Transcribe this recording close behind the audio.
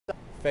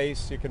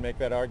face, you can make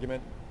that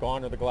argument.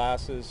 Gone are the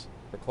glasses.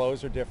 Her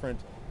clothes are different.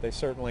 They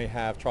certainly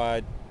have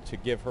tried to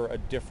give her a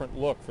different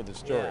look for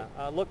this jury.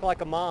 Yeah, look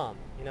like a mom,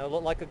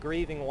 look like a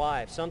grieving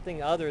wife,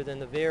 something other than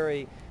the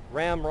very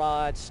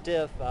ramrod,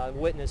 stiff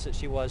witness that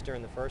she was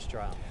during the first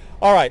trial.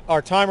 All right,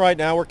 our time right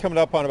now, we're coming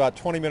up on about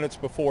 20 minutes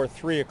before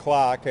 3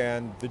 o'clock,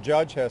 and the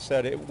judge has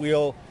said it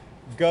will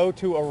go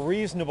to a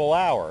reasonable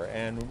hour.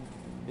 And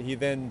he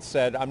then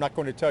said, I'm not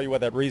going to tell you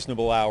what that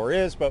reasonable hour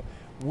is, but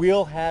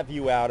we'll have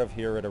you out of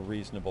here at a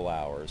reasonable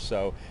hour.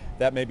 So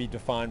that may be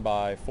defined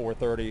by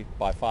 4:30,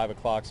 by 5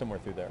 o'clock, somewhere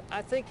through there.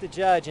 I think the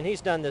judge, and he's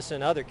done this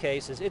in other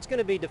cases, it's going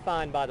to be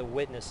defined by the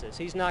witnesses.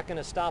 He's not going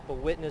to stop a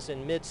witness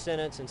in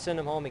mid-sentence and send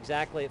them home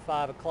exactly at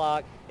 5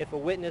 o'clock. If a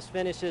witness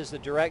finishes the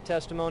direct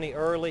testimony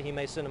early, he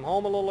may send them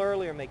home a little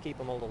early or may keep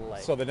them a little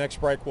late. So the next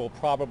break will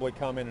probably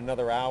come in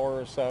another hour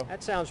or so?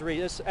 That sounds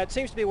reasonable. That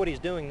seems to be what he's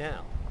doing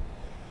now.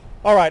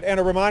 All right, and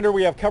a reminder,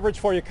 we have coverage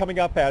for you coming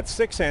up at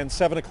 6 and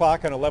 7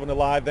 o'clock on 11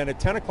 Alive, then at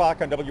 10 o'clock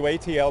on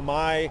WATL,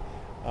 my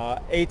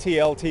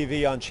ATL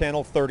TV on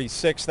Channel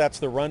 36. That's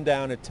the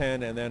rundown at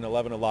 10, and then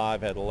 11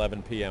 Alive at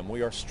 11 p.m.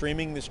 We are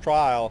streaming this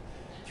trial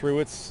through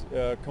its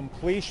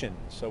completion,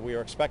 so we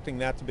are expecting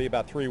that to be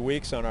about 3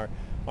 weeks on our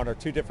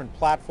two different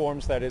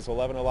platforms, that is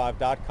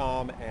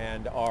 11alive.com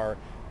and our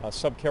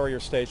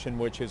subcarrier station,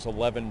 which is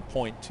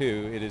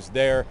 11.2. It is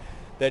there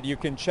that you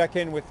can check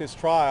in with this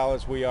trial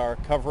as we are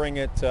covering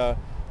it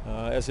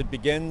as it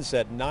begins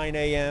at 9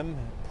 a.m.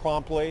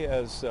 promptly,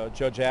 as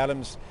Judge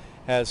Adams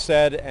has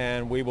said,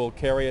 and we will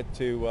carry it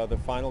to the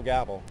final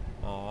gavel,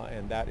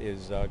 and that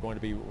is going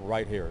to be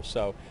right here.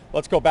 So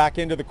let's go back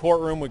into the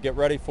courtroom. We get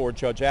ready for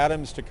Judge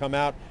Adams to come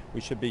out.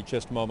 We should be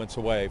just moments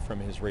away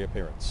from his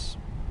reappearance.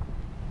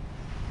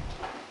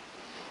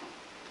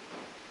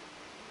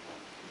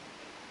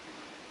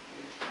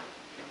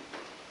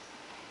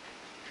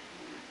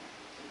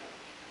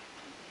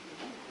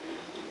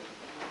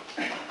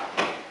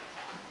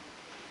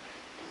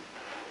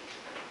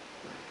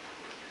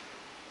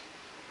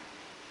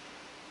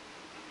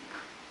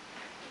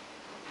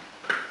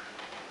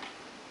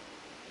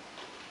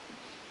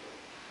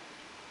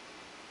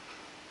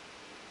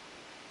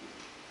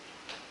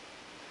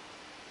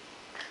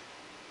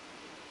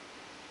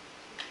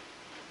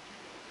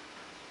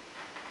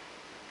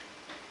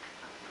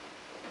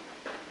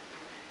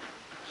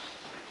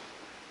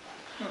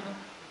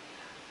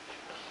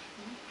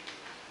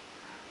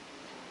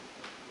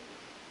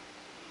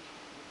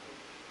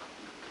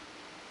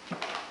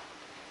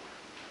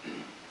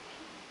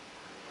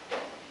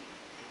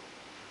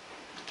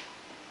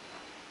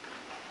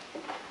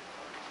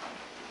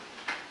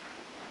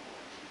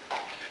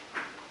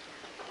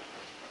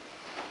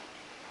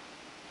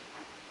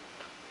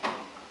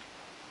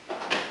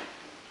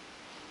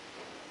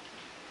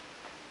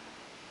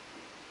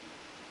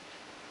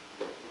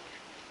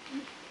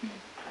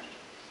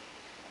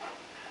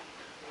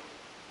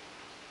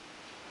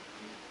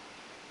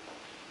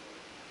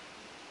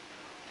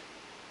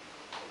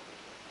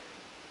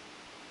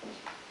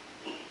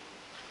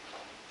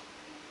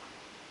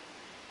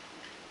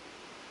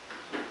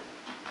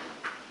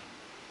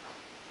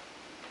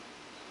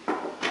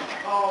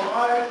 All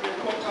right, your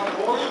court's on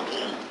order.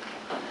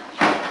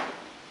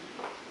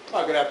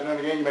 Good afternoon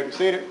again. You may be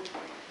seated.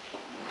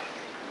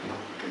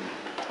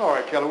 All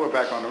right, Kelly, we're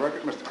back on the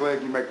record. Mr.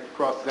 Clegg, you may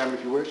cross-examine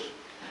if you wish.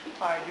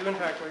 I do, in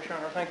fact, Your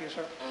Honor. Thank you,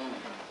 sir.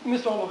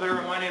 Ms.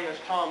 Oliveira, my name is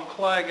Tom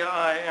Clegg.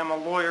 I am a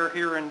lawyer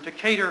here in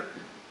Decatur,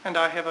 and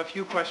I have a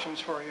few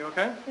questions for you,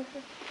 okay? Yes,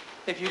 sir.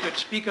 If you could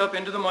speak up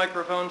into the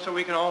microphone so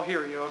we can all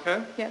hear you,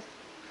 okay? Yes.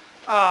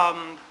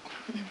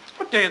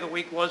 What day of the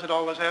week was it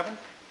all this happened?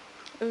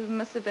 It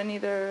must have been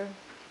either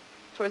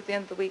towards the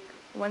end of the week,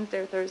 Wednesday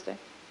or Thursday.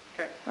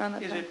 Okay. Around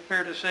that Is time. it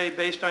fair to say,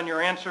 based on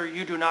your answer,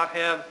 you do not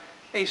have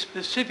a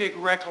specific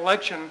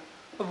recollection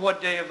of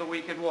what day of the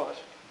week it was?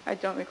 I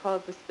don't recall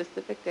the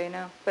specific day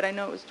now, but I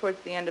know it was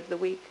towards the end of the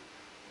week.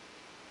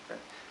 Okay.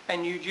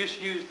 And you just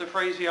used the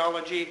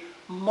phraseology,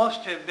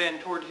 must have been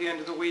towards the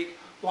end of the week.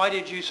 Why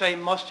did you say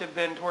must have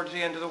been towards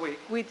the end of the week?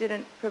 We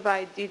didn't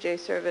provide DJ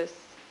service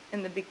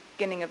in the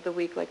beginning of the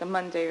week, like a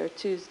Monday or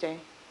Tuesday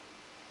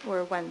or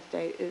a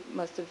Wednesday. It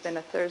must have been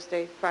a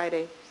Thursday,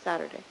 Friday,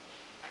 Saturday.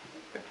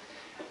 Okay.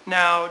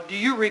 Now, do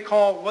you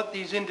recall what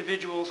these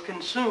individuals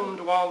consumed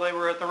while they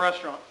were at the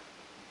restaurant?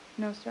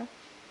 No, sir.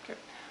 Okay.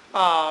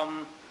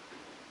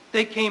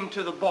 They came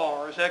to the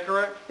bar, is that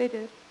correct? They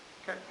did.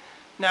 Okay.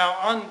 Now,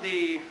 on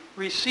the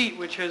receipt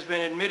which has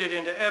been admitted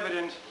into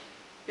evidence,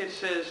 it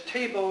says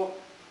table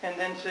and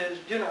then says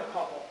dinner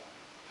couple.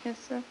 Yes,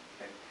 sir.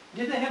 Okay.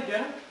 Did they have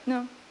dinner?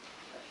 No.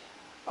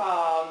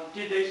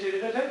 Did they sit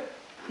at a table?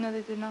 No,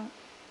 they did not.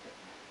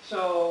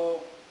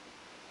 So,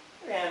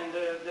 and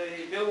the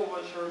bill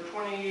was for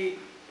 $20.35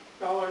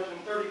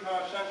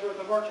 worth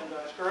of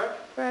merchandise, correct?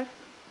 Correct.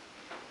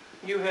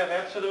 You have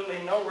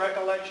absolutely no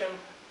recollection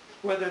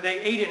whether they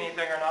ate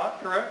anything or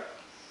not, correct?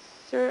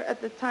 Sir,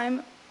 at the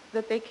time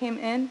that they came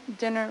in,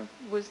 dinner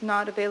was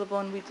not available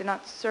and we did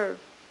not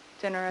serve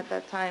dinner at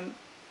that time.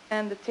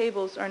 And the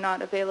tables are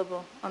not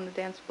available on the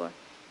dance floor.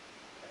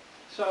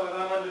 So if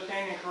I'm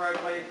understanding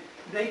correctly,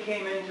 they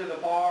came into the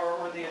bar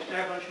or the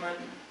establishment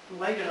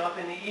late enough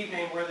in the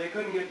evening where they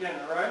couldn't get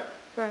dinner, right?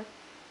 Correct.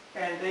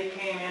 And they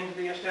came into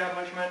the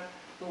establishment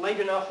late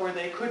enough where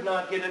they could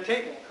not get a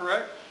table,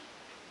 correct?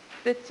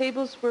 The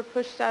tables were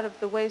pushed out of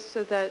the way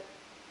so that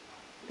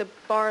the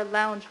bar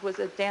lounge was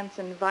a dance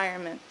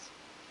environment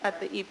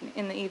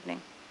in the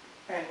evening.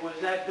 And was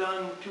that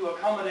done to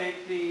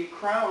accommodate the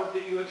crowd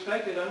that you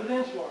expected on the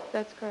dance floor?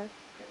 That's correct.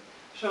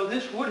 So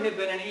this would have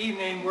been an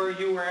evening where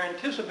you were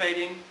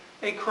anticipating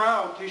a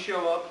crowd to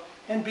show up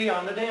and be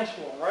on the dance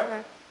floor, right?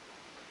 Correct.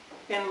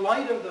 In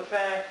light of the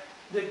fact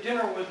that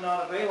dinner was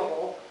not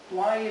available,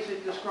 why is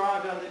it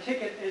described on the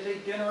ticket as a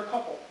dinner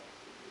couple?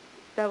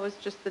 That was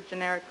just the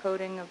generic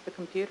coding of the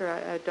computer.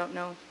 I don't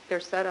know their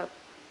setup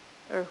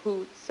or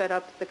who set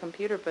up the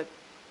computer, but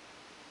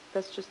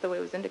that's just the way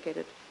it was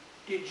indicated.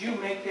 Did you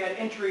make that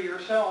entry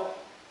yourself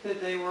that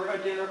they were a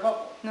dinner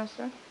couple? No,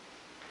 sir?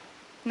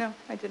 No,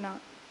 I did not.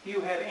 Do you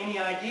have any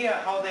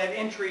idea how that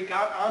entry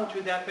got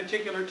onto that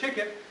particular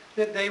ticket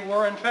that they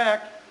were in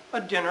fact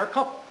a dinner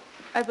couple?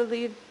 I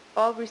believe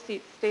all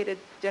receipts stated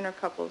dinner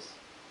couples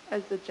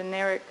as the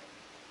generic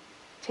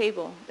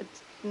table.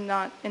 It's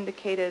not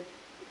indicated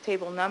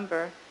table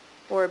number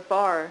or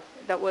bar.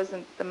 That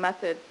wasn't the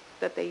method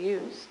that they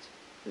used.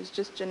 It was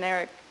just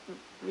generic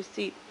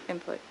receipt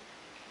input.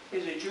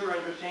 Is it your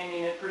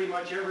understanding that pretty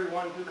much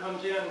everyone who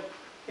comes in,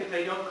 if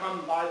they don't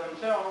come by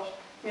themselves,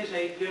 is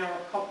a dinner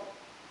couple?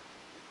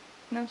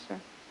 No, sir.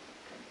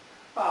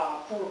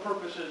 For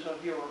purposes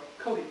of your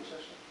coding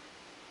system?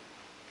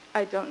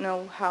 I don't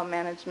know how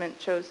management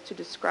chose to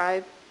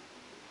describe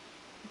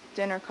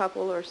dinner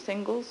couple or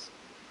singles,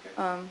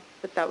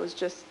 but that was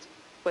just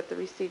what the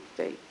receipt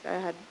states. I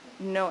had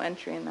no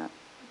entry in that.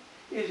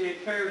 Is it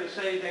fair to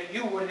say that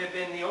you would have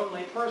been the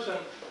only person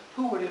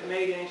who would have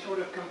made any sort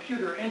of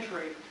computer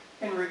entry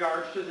in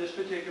regards to this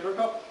particular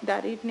couple?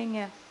 That evening,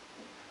 yes.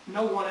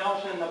 No one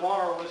else in the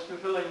bar was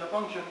fulfilling the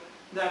function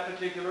that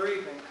particular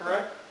evening,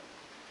 correct?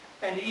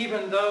 And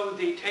even though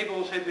the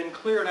tables had been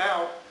cleared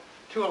out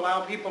to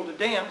allow people to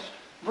dance,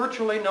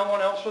 virtually no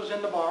one else was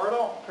in the bar at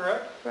all,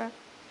 correct? Correct.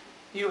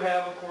 You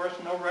have, of course,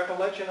 no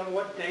recollection of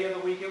what day of the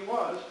week it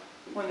was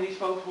when these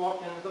folks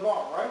walked into the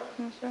bar, right?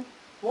 No, sir.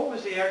 What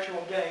was the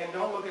actual day? And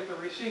don't look at the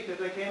receipt that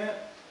they came in.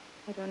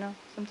 I don't know.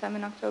 Sometime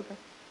in October.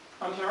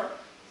 I'm sorry?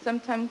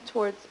 Sometime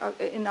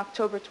in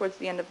October towards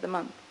the end of the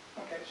month.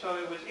 Okay, so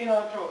it was in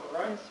October,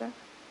 right? Yes, sir.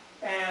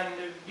 And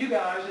you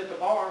guys at the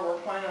bar were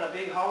planning a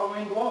big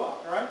Halloween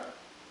blowout, right?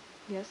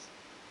 Yes.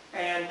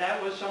 And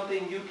that was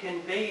something you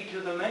conveyed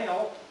to the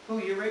male who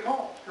you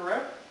recalled,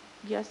 correct?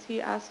 Yes,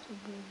 he asked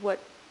what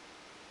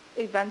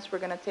events were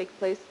going to take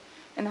place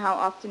and how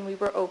often we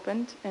were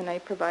opened, and I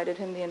provided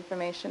him the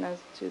information as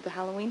to the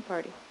Halloween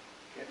party.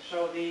 Okay,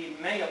 so the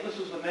male, this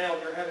is the male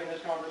you're having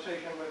this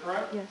conversation with,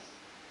 right? Yes.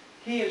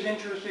 He is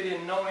interested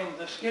in knowing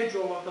the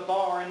schedule of the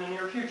bar in the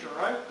near future,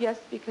 right? Yes,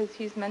 because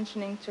he's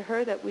mentioning to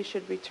her that we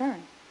should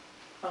return.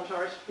 I'm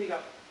sorry, speak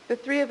up. The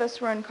three of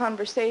us were in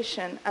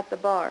conversation at the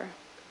bar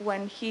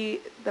when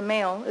the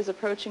male is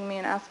approaching me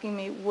and asking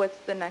me what's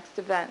the next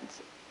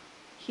event.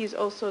 He's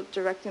also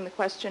directing the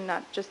question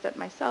not just at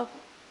myself,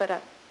 but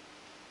at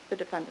the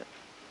defendant.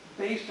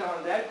 Based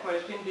on that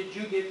question, did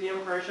you get the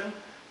impression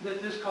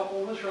that this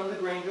couple was from the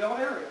Greenville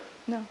area?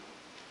 No.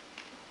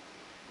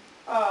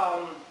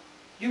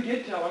 You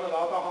did tell him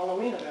about the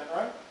Halloween event,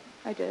 right?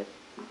 I did.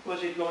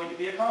 Was it going to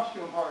be a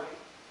costume party?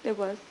 It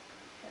was.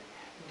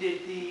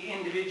 Did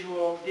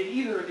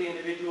either of the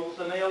individuals,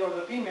 the male or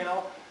the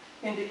female,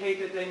 indicate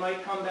that they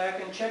might come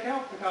back and check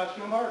out the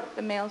costume party?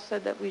 The male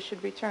said that we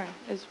should return,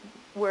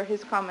 were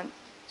his comments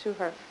to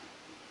her.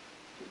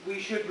 We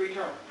should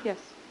return. Yes.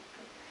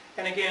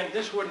 And again,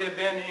 this would have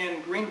been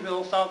in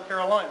Greenville, South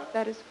Carolina.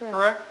 That is correct.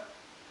 Correct?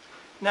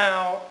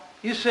 Now,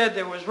 you said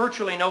there was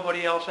virtually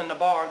nobody else in the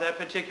bar that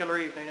particular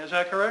evening. Is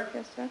that correct?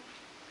 Yes, sir.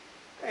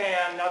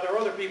 And now there are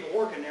other people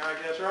working there, I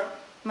guess, right?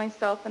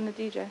 Myself and the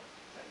DJ.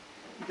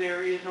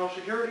 There is no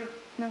security?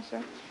 No,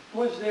 sir.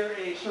 Was there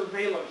a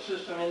surveillance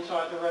system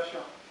inside the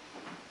restaurant?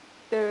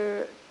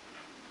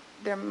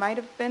 There might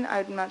have been.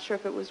 I'm not sure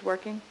if it was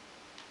working.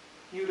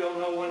 You don't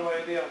know one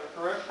way or the other,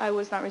 correct? I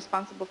was not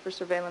responsible for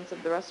surveillance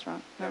of the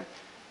restaurant. No.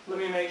 Let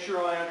me make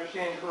sure I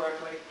understand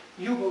correctly.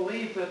 You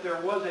believe that there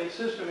was a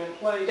system in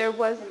place. There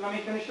was. Let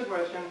me finish the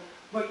question.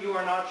 But you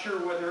are not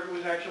sure whether it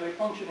was actually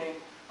functioning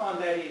on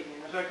that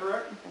evening. Is that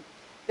correct? Okay.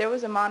 There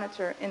was a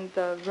monitor in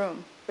the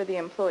room for the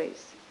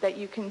employees that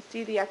you can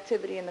see the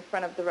activity in the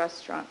front of the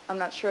restaurant. I'm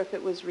not sure if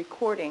it was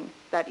recording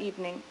that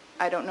evening.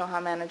 I don't know how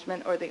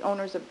management or the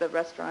owners of the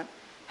restaurant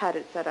had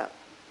it set up.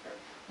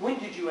 When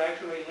did you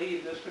actually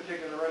leave this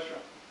particular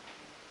restaurant?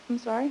 I'm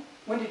sorry?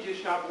 When did you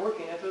stop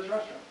working at this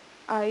restaurant?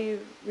 I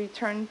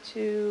returned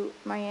to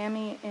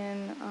Miami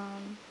in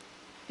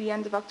the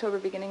end of October,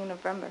 beginning of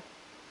November.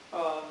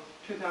 Of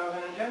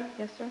 2010?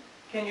 Yes, sir.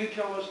 Can you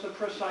tell us the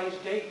precise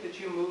date that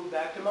you moved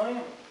back to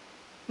Miami?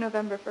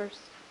 November 1st.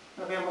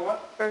 November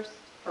what? 1st.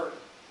 1st.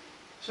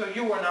 So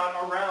you were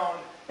not around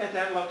at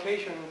that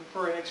location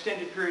for an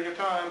extended period of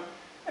time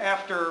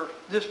after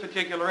this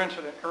particular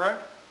incident,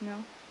 correct?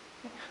 No.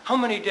 How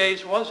many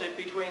days was it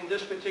between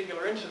this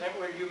particular incident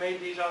where you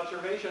made these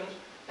observations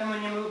and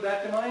when you moved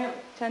back to Miami?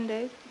 10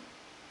 days?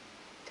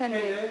 10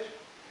 10 days. days?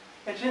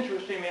 It's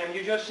interesting, ma'am.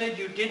 You just said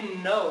you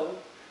didn't know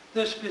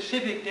the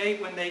specific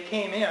date when they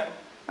came in,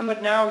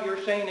 but now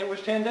you're saying it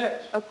was 10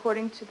 days.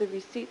 According to the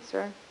receipt,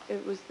 sir,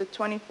 it was the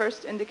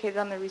 21st indicated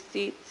on the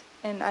receipt,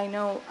 and I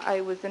know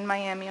I was in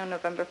Miami on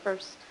November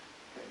 1st.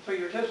 So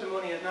your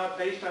testimony is not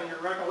based on your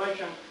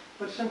recollection,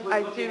 but simply I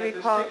looking do at this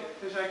recall-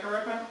 ticket. Is that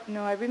correct, ma'am?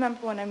 No, I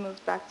remember when I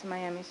moved back to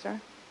Miami,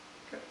 sir.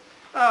 Okay.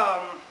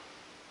 How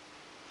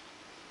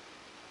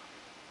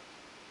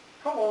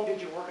long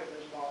did you work at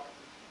this bar?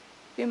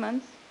 A few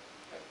months.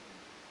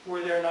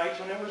 Were there nights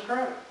when it was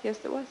crowded? Yes,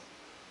 it was.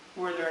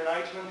 Were there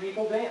nights when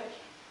people danced?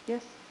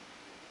 Yes.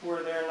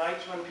 Were there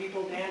nights when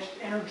people danced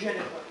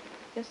energetically?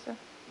 Yes, sir.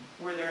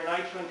 Were there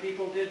nights when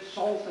people did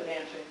salsa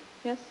dancing?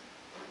 Yes.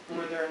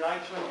 Were there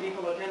nights when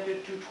people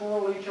attempted to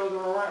twirl each other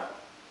around?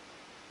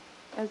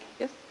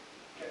 Yes.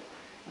 Okay.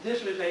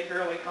 This is a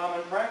fairly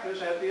common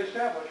practice at the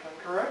establishment,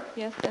 correct?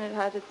 Yes, and it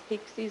had its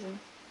peak seasons.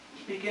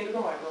 Speak into the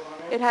microphone,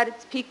 ma'am. It had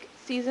its peak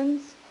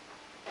seasons,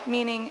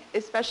 meaning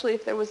especially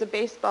if there was a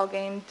baseball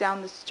game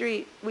down the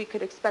street, we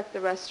could expect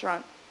the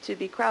restaurant to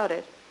be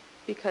crowded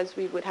because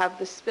we would have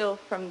the spill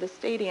from the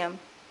stadium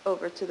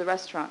over to the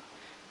restaurant.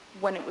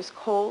 When it was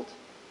cold,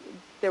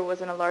 there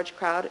wasn't a large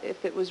crowd.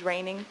 If it was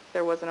raining,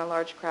 there wasn't a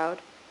large crowd.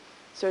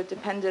 So it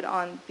depended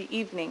on the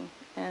evening,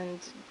 and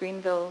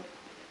Greenville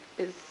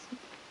is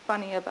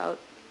funny about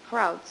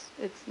crowds.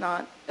 It's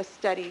not a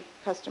steady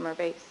customer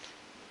base.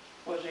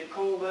 Was it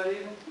cold that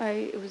evening?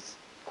 It was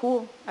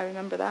cool. I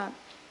remember that.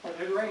 Was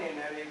it raining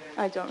that evening?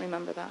 I don't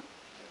remember that.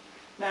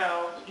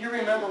 Now, do you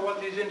remember what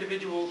these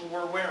individuals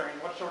were wearing?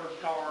 What sort of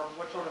garb,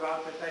 what sort of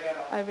outfit they had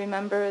on? I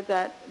remember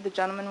that the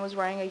gentleman was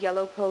wearing a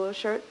yellow polo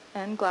shirt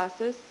and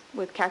glasses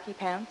with khaki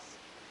pants,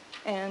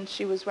 and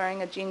she was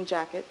wearing a jean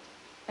jacket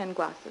and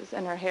glasses,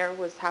 and her hair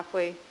was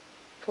halfway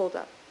pulled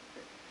up.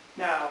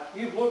 Now,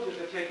 you've looked at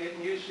the ticket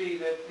and you see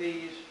that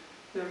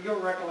your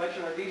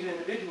recollection of these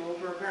individuals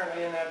were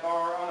apparently in that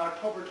bar on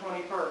October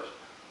 21st.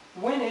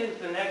 When is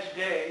the next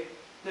date,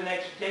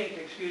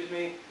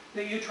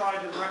 that you tried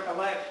to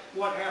recollect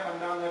what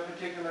happened on that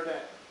particular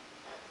day?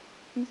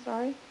 I'm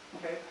sorry?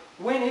 Okay.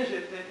 When is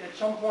it that at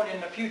some point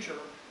in the future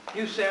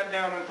you sat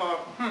down and thought,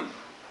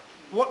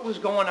 what was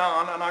going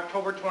on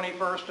October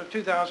 21st of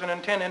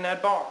 2010 in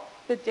that bar?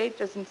 The date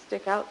doesn't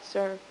stick out,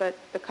 sir, but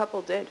the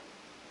couple did.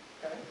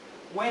 Okay.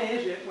 When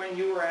is it when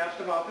you were asked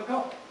about the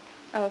couple?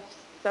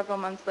 Several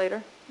months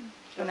later.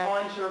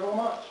 Define several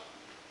months.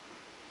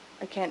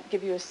 I can't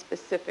give you a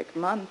specific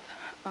month.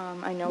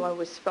 I know I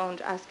was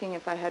phoned asking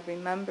if I had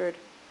remembered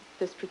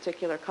this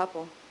particular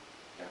couple.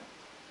 Okay.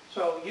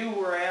 So you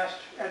were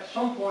asked at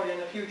some point in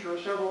the future,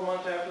 several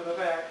months after the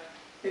fact,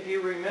 if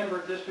you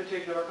remembered this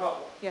particular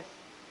couple. Yes.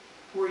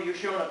 Were you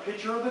shown a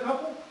picture of the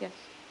couple? Yes.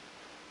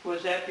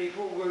 Was that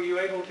before, were you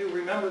able to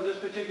remember this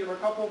particular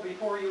couple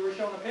before you were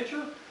shown a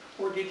picture?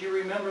 Or did you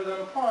remember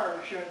them prior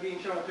to being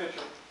shown a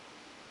picture?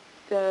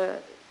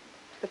 The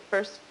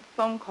first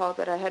phone call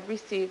that I had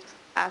received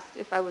asked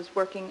if I was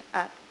working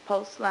at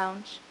Pulse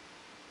Lounge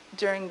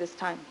during this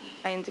time.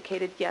 I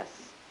indicated yes.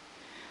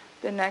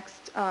 The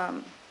next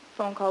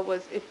phone call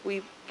was, if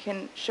we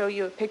can show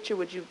you a picture,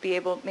 would you be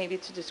able maybe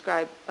to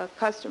describe a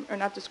customer, or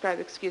not describe,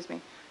 excuse me,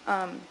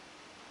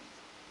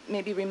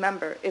 maybe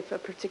remember if a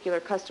particular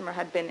customer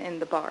had been in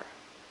the bar.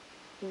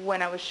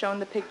 When I was shown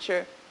the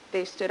picture,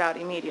 they stood out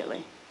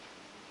immediately.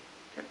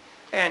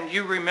 And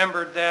you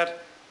remembered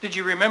that, did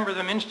you remember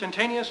them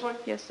instantaneously?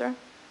 Yes, sir?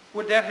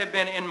 Would that have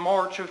been in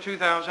March of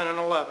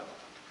 2011?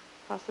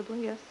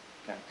 Possibly, yes.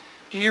 Okay.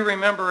 Do you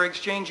remember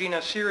exchanging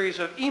a series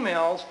of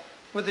emails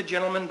with a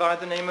gentleman by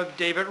the name of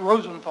David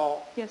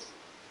Rosenthal? Yes.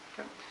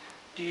 Okay.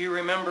 Do you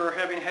remember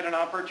having had an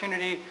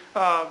opportunity,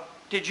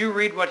 did you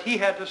read what he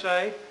had to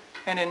say,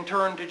 and in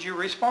turn did you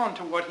respond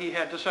to what he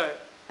had to say?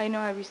 I know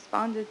I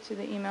responded to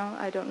the email.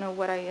 I don't know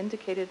what I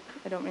indicated.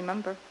 I don't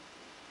remember.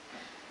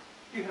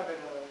 Do you have an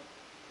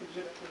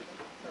exhibit, please?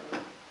 Or a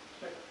sticker?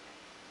 Thank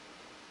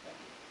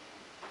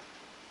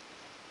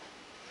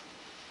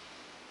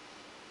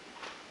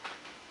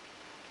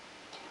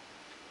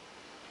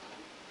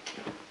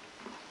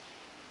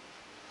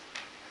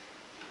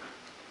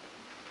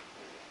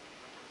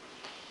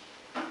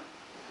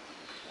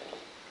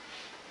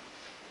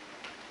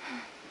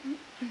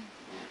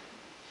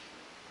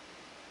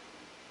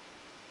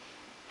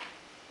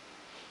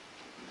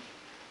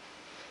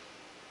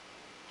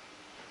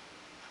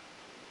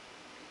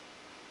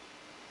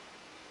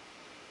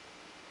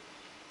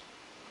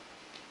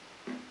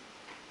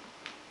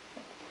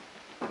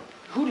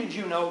Who did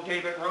you know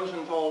David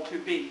Rosenthal to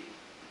be?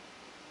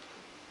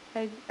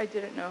 I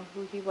didn't know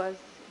who he was.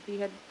 He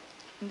had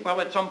indicated.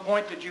 Well, at some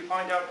point, did you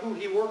find out who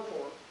he worked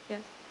for?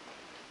 Yes.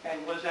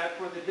 And was that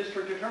for the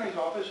district attorney's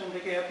office in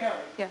DeKalb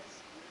County? Yes.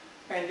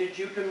 And did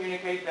you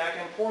communicate back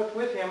and forth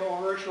with him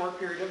over a short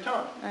period of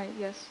time?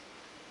 Yes.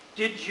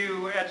 Did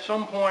you at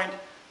some point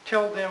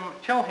tell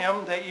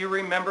him that you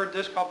remembered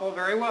this couple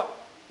very well?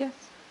 Yes.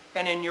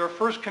 And in your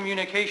first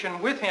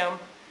communication with him,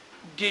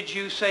 did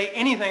you say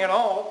anything at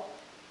all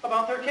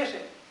about their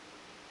kissing?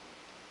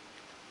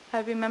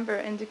 I remember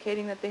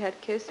indicating that they had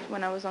kissed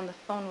when I was on the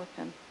phone with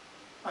him.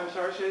 I'm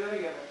sorry, say that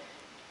again.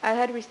 I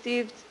had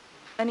received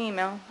an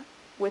email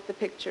with the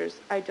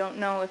pictures. I don't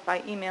know if I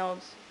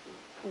emailed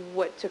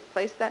what took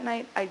place that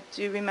night. I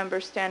do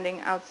remember standing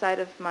outside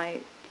of my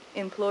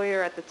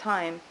employer at the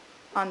time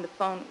on the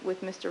phone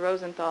with Mr.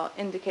 Rosenthal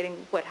indicating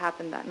what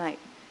happened that night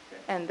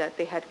and that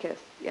they had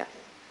kissed, yes.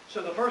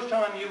 So the first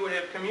time you would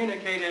have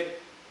communicated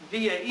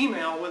via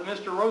email with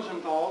Mr.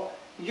 Rosenthal,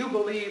 you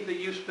believe that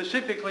you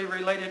specifically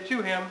related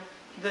to him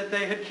that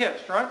they had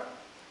kissed, right?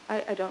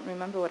 I don't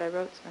remember what I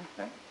wrote, sir.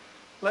 Okay.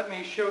 Let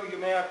me show you,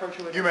 may I approach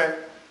you with You may.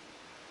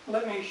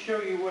 Let me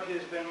show you what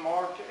has been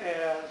marked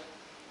as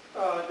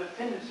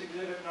Defendant's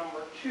Exhibit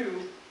number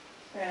 2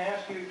 and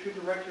ask you to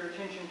direct your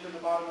attention to the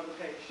bottom of the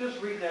page.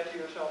 Just read that to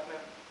yourself now.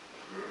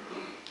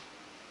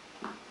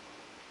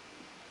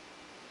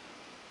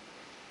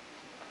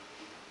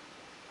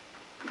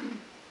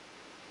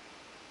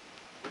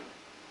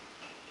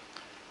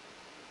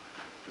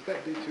 Is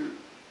that D2?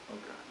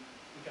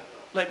 Okay.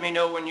 Let me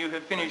know when you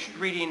have finished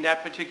reading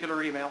that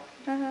particular email.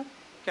 Uh-huh.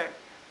 Okay.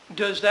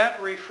 Does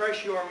that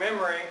refresh your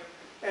memory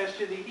as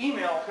to the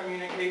email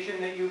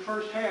communication that you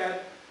first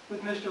had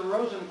with Mr.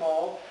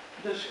 Rosenthal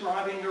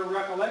describing your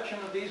recollection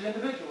of these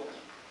individuals?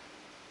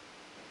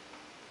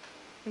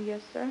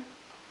 Yes, sir.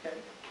 Okay.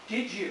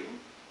 Did you,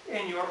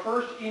 in your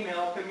first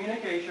email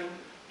communication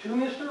to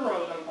Mr.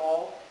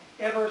 Rosenthal,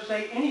 ever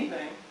say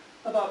anything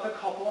about the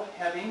couple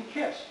having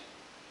kissed?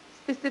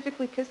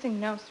 Specifically kissing,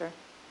 no, sir.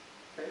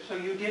 Okay, so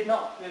you did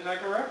not, is that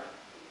correct?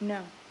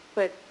 No.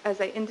 But as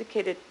I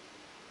indicated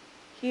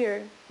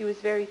here, he was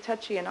very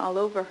touchy and all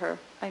over her.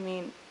 I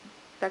mean,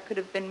 that could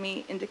have been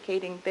me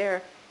indicating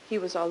there he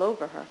was all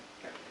over her.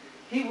 Okay.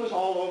 He was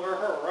all over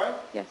her, right?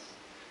 Yes.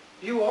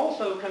 You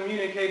also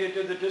communicated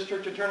to the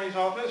district attorney's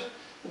office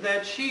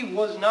that she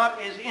was not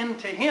as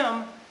into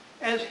him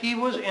as he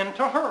was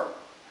into her,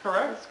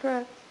 correct? That's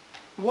correct.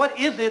 What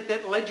is it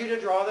that led you to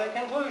draw that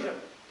conclusion?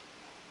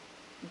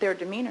 Their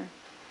demeanor.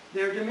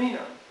 Their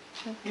demeanor.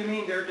 You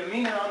mean their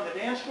demeanor on the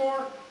dance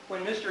floor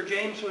when Mr.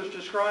 James was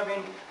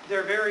describing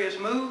their various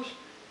moves?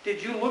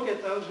 Did you look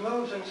at those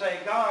moves and say,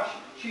 gosh,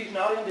 she's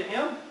not into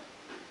him?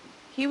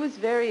 He was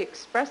very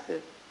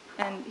expressive,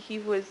 and he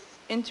was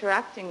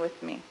interacting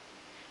with me.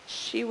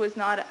 She was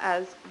not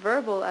as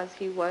verbal as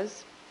he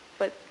was,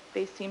 but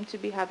they seemed to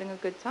be having a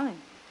good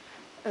time.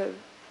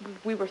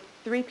 We were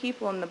 3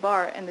 people in the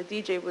bar, and the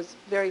DJ was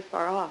very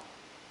far off.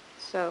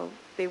 So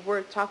they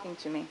were talking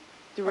to me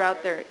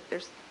throughout their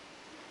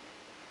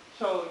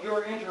So your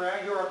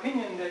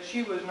opinion that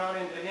she was not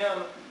into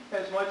him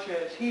as much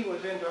as he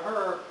was into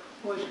her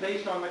was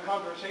based on the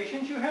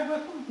conversations you had with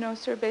him? No,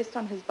 sir, based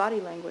on his body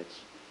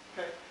language.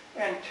 Okay.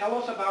 And tell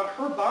us about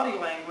her body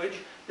language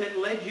that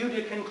led you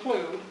to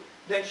conclude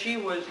that she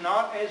was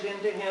not as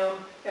into him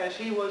as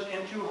he was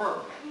into her.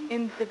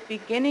 In the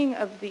beginning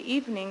of the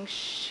evening,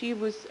 she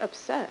was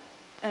upset,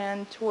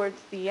 and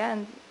towards the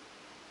end,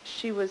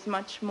 she was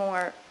much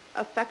more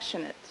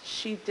affectionate.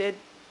 She did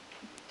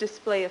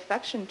display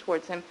affection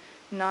towards him,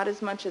 not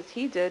as much as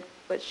he did,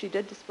 but she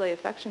did display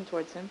affection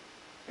towards him.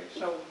 Okay,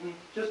 so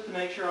just to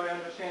make sure I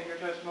understand your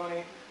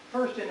testimony,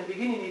 first in the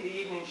beginning of the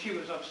evening she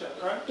was upset,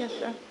 right? Yes,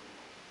 sir.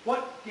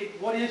 What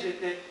is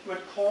it that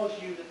would cause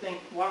you to think,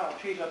 wow,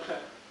 she's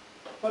upset?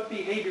 What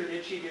behavior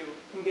did she do,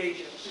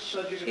 engage in?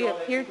 So you could She draw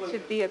that appeared to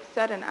conclusion? be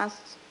upset and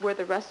asked where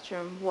the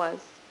restroom was,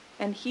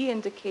 and he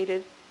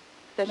indicated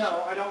that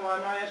No, I'm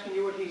not asking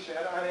you what he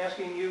said. I'm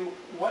asking you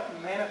what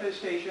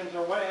manifestations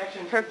or what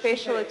actions her did she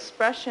facial take?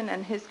 expression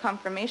and his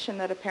confirmation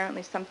that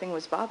apparently something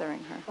was bothering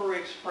her. Her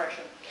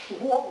expression.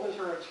 What was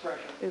her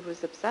expression? It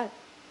was upset,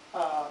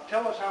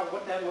 Tell us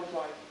what that looked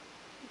like.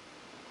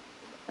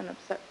 an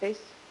upset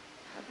face.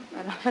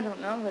 I don't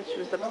know that she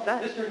was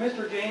upset.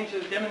 Mr. James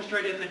has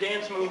demonstrated the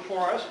dance move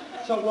for us,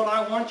 so what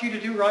I want you to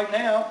do right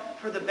now,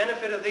 for the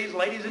benefit of these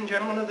ladies and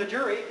gentlemen of the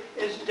jury,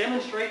 is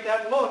demonstrate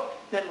that look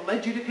that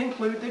led you to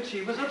conclude that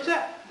she was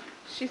upset.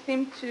 She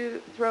seemed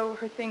to throw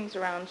her things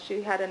around.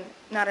 She had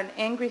not an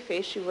angry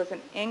face. She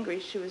wasn't angry.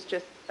 She was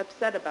just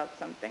upset about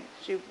something.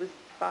 She was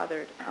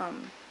bothered.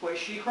 Was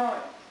she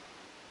crying?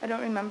 I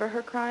don't remember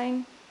her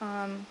crying,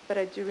 but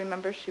I do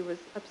remember she was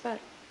upset.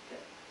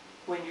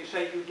 When you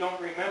say you don't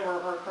remember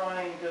her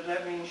crying, does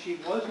that mean she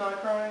was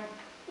not crying,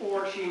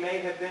 or she may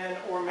have been,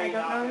 or may I don't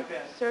not know, have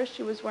been? sir.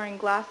 She was wearing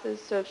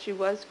glasses, so if she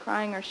was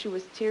crying or she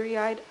was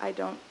teary-eyed, I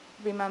don't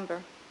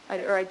remember,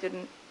 or I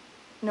didn't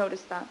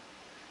notice that.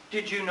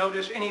 Did you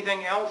notice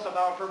anything else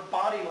about her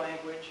body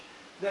language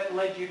that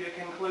led you to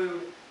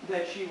conclude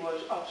that she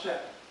was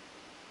upset?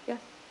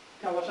 Yes.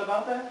 Tell us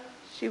about that.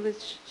 She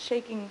was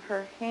shaking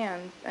her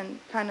hands and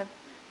kind of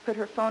put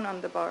her phone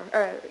on the bar.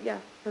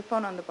 Her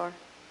phone on the bar.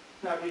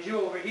 Now, did you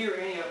overhear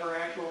any of her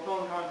actual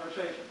phone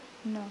conversation?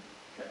 No.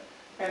 Okay.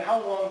 And how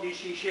long did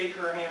she shake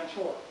her hands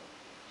for?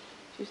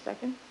 2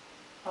 seconds.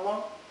 How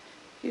long?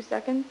 Few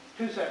seconds.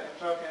 2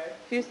 seconds, okay.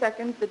 Few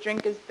seconds. The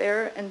drink is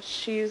there, and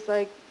she's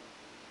like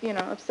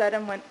upset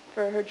and went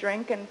for her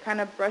drink and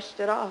kind of brushed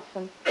it off.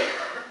 And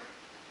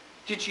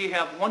Did she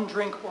have one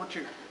drink or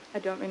two? I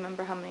don't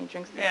remember how many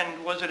drinks.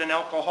 And was it an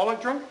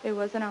alcoholic drink? It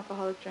was an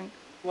alcoholic drink.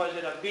 Was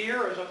it a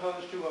beer as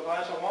opposed to a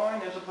glass of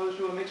wine as opposed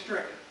to a mixed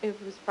drink? It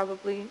was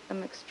probably a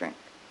mixed drink.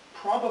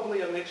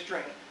 Probably a mixed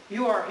drink.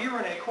 You are here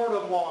in a court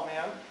of law,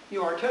 ma'am.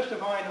 You are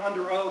testifying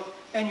under oath,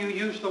 and you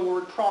use the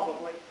word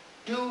probably.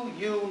 Do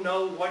you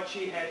know what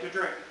she had to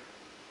drink?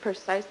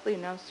 Precisely,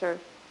 no, sir.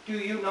 Do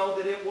you know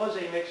that it was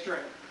a mixed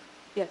drink?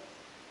 Yes,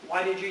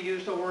 Why did you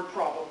use the word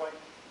probably?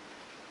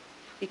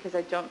 because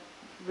I don't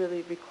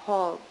really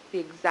recall the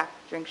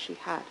exact drink she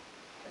had.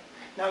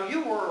 Now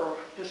you were,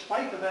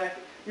 despite the fact,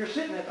 you're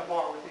sitting at the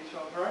bar with these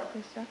folks, right?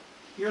 Yes, sir.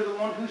 You're the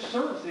one who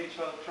serves these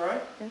folks,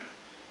 right? Yes.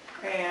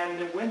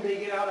 And when they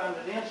get out on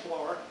the dance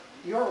floor,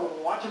 you're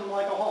watching them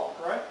like a hawk,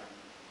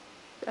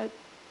 right?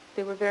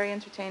 They were very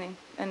entertaining,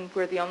 and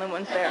we're the only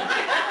ones there.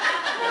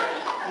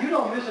 You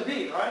don't miss a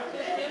beat, right?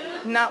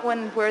 Not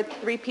when we're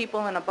 3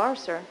 people in a bar,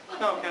 sir.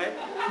 Okay.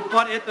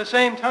 But at the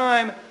same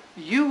time,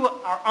 you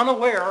are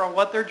unaware of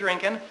what they're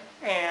drinking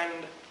and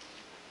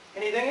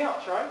anything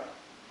else, right?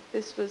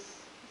 This was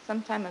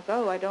some time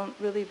ago. I don't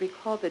really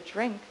recall the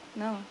drink,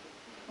 no.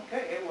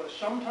 Okay, it was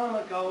some time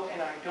ago,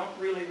 and I don't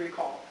really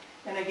recall.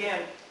 And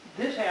again,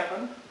 this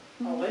happened,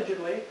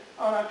 allegedly,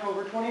 on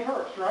October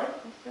 21st, right?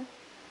 Yes, sir.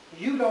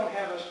 You don't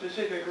have a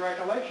specific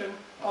recollection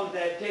of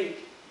that date,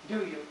 do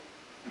you?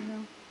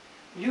 No.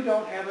 You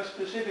don't have a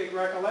specific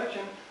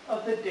recollection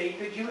of the date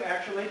that you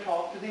actually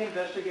talked to the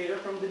investigator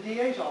from the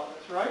DA's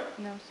office, right?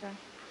 No, sir.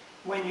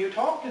 When you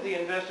talked to the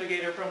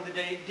investigator from the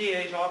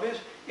DA's office,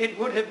 it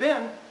would have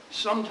been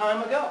some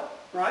time ago,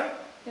 right?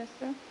 Yes,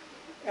 sir.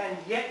 And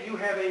yet you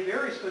have a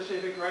very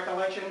specific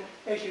recollection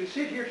as you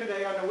sit here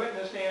today on the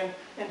witness stand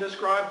and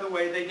describe the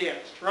way they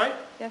danced, right?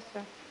 Yes,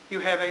 sir. You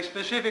have a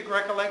specific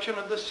recollection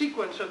of the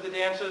sequence of the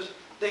dances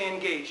they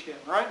engaged in,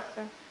 right? Yes,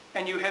 sir.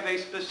 And you have a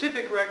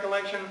specific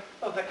recollection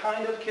of the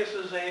kind of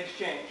kisses they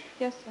exchanged.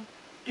 Yes, sir.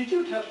 Did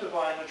you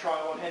testify in the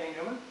trial of Henny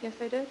Newman? Yes,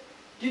 I did.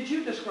 Did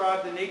you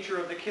describe the nature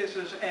of the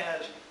kisses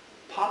as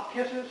pop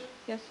kisses?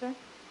 Yes, sir.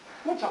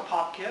 What's a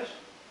pop kiss?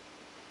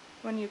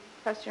 When you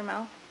press your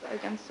mouth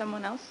against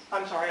someone else.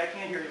 I'm sorry, I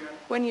can't hear you, ma'am.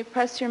 When you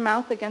press your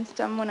mouth against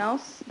someone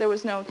else, there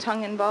was no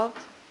tongue involved.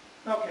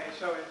 Okay,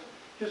 so it's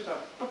just a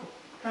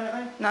kind of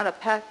thing? Not a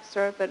peck,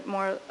 sir, but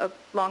more a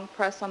long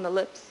press on the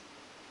lips.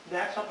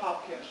 That's a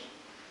pop kiss.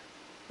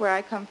 Where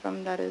I come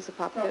from, that is a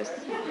pop kiss.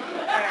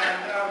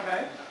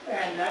 Okay,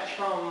 and that's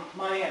from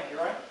Miami,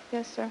 right?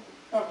 Yes, sir.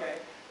 Okay,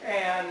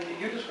 and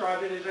you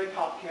described it as a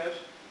pop kiss.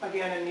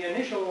 Again, in the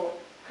initial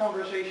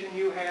conversation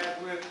you had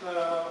with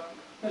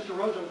Mr.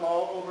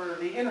 Rosenthal over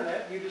the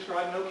internet, you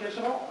described no kiss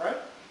at all, right?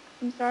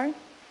 I'm sorry?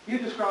 You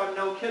described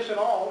no kiss at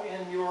all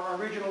in your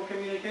original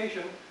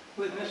communication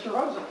with Mr.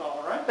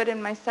 Rosenthal, right? But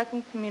in my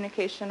second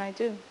communication, I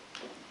do.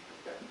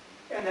 Okay.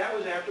 And that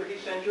was after he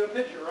sent you a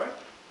picture, right?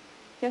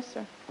 Yes,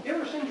 sir. You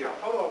ever send you a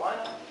photo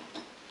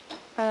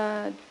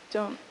lineup?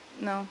 Don't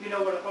know. You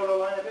know what a photo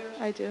lineup is?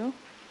 I do.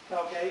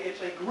 Okay,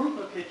 it's a group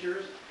of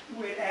pictures.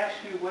 It asks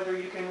you whether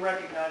you can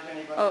recognize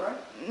anybody, Oh,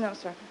 right? no,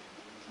 sir.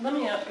 Let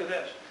me ask you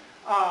this.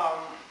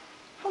 How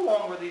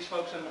long were these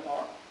folks in the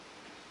bar?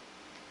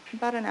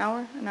 About an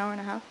hour and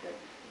a half. Okay.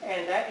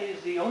 And that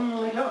is the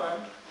only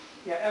time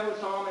you ever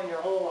saw them in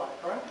your whole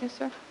life, right? Yes,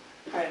 sir.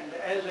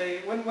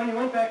 And when you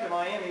went back to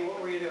Miami,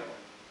 what were you doing?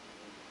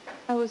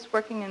 I was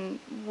working in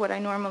what I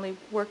normally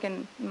work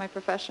in my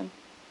profession.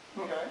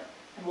 Okay.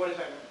 And what does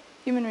that mean?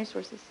 Human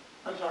resources.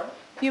 I'm sorry?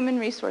 Human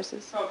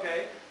resources.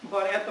 Okay.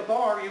 But at the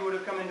bar, you would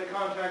have come into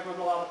contact with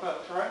a lot of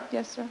folks, right?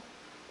 Yes, sir.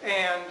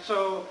 And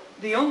so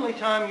the only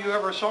time you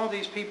ever saw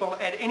these people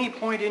at any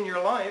point in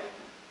your life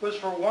was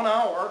for 1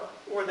 hour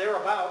or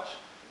thereabouts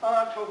on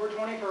October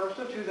 21st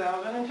of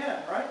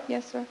 2010, right?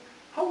 Yes, sir.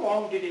 How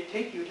long did it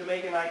take you to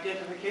make an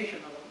identification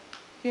of them?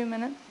 A few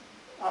minutes.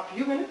 A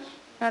few minutes?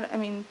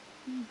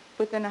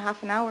 Within a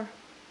half an hour.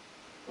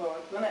 Well,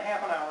 within a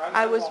half an hour.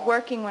 I was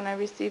working when I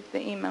received the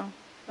email.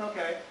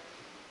 Okay.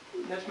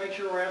 Let's make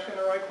sure we're asking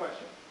the right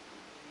question.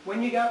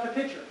 When you got the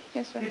pictures,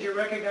 Yes, sir. did you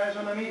recognize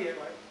them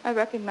immediately? I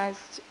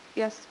recognized,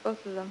 yes,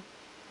 both of them.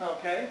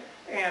 Okay.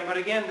 But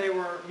again,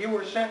 you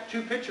were sent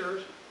 2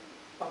 pictures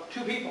of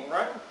 2 people,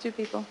 right? 2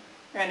 people.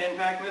 And in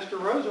fact, Mr.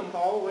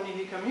 Rosenthal, when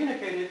he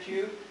communicated to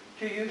you,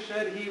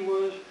 said he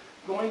was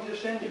going to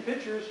send you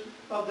pictures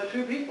of the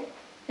 2 people.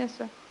 Yes,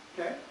 sir.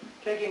 Okay.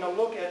 Taking a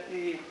look at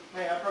may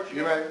I approach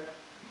you? You ready?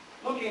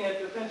 Looking at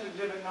defense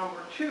exhibit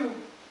number 2,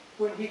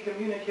 when he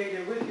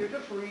communicated with you,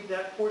 just read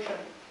that portion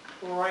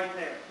right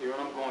there. Your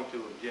Honor, I'm going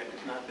to object.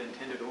 It's not been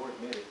intended or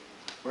admitted.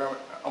 Well,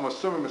 I'm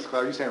assuming, Ms.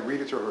 Cloud, you're saying read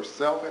it to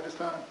herself at this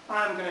time?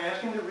 I'm going to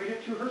ask him to read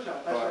it to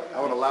herself. That's right. I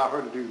would allow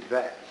her to do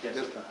that Yes,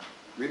 this sir. time.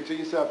 Read it to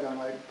yourself, young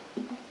lady.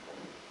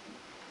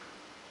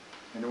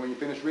 And then when you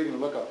finish reading,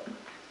 look up.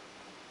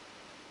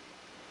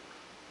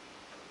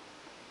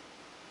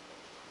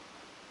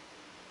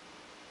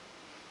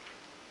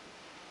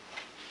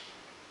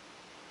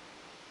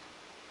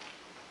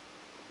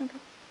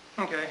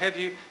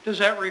 Okay. Does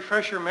that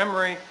refresh your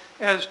memory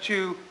as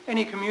to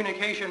any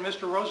communication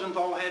Mr.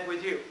 Rosenthal had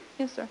with you.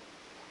 Yes, sir.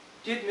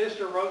 Did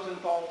Mr.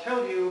 Rosenthal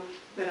tell you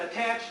that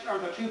attached are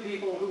the two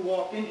people who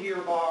walked into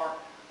your bar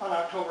on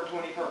October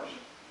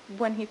 21st?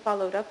 When he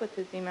followed up with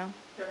his email.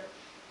 Okay.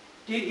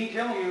 Did he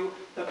tell you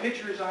the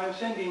pictures I'm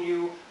sending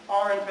you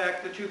are in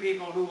fact the two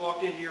people who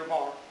walked into your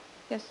bar?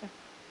 Yes, sir.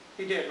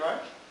 He did, right?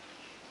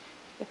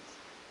 Yes.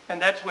 And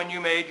that's when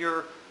you made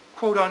your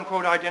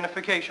quote-unquote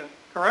identification,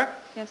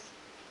 correct? Yes.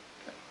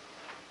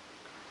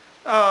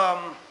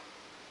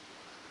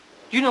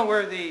 Do you know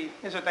where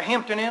is it the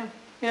Hampton Inn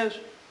is?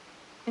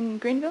 In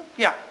Greenville?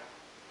 Yeah.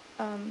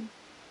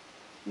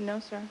 No,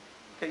 sir.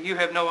 Okay, you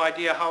have no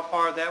idea how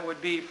far that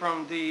would be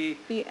from the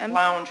The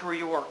lounge where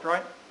you worked,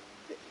 right?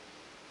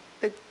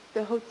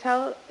 The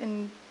hotel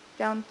in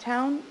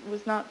downtown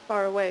was not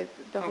far away.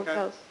 The Okay.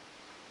 hotels.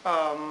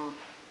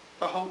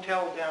 The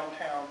hotel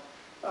downtown.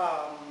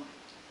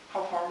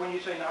 How far, when you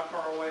say not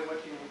far away,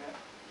 what do you mean that?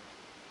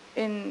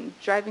 In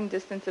driving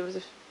distance, it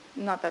was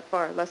not that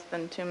far, less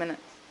than 2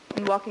 minutes.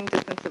 In walking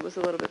distance, it was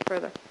a little bit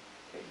further.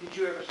 Okay, did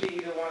you ever see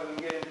either one of them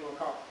get into a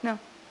car? No.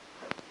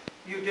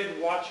 You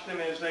did watch them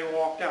as they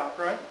walked out,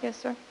 right? Yes,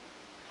 sir.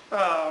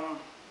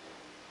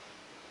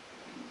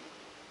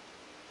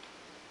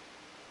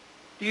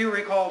 Do you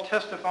recall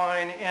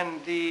testifying in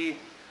the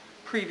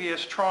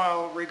previous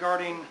trial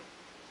regarding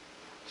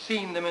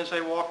seeing them as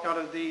they walked out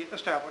of the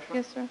establishment?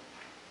 Yes, sir.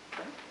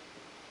 Okay.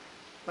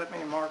 Let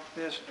me mark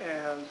this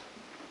as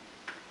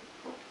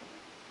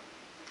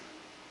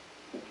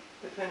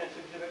Defendant's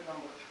Exhibit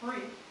number 3.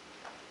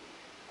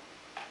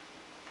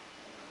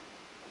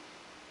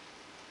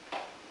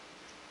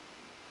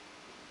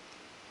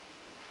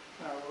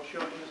 Now, we'll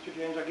show it to Mr.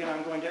 James. Again,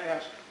 I'm going to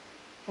ask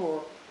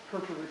for her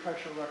to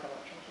refresh her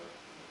recollection, sir.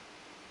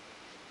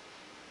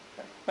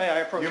 Okay. May I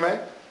approach? You may.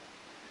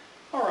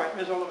 All right,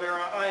 Ms.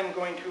 Oliveira, I am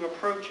going to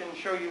approach and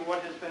show you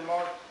what has been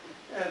marked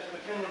as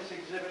Defendant's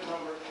Exhibit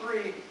number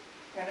 3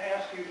 and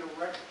ask you to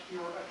direct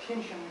your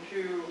attention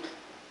to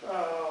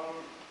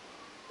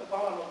the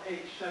bottom of page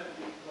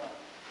 71.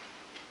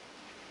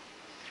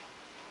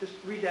 Just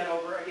read that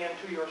over again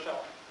to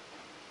yourself.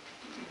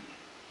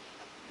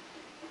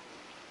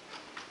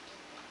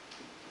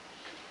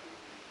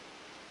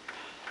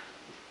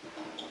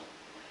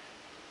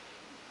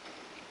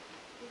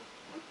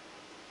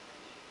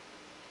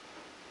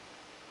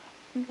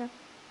 Okay.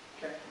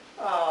 Okay.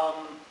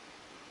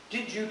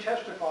 Did you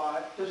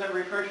testify, does that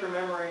refresh your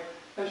memory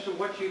as to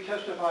what you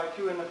testified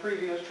to in the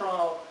previous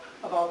trial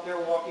about their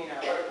walking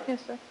out?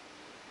 Yes, sir.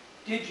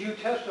 Did you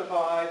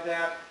testify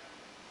that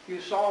you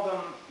saw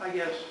them, I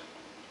guess,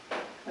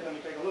 let me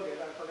take a look at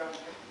it, I forgot.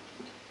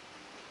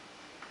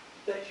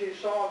 That you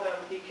saw them,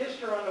 he kissed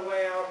her on the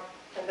way out,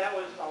 and that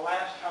was the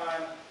last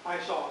time I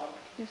saw them.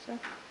 Yes, sir.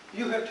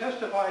 You have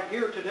testified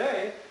here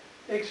today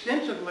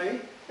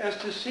extensively as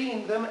to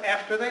seeing them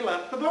after they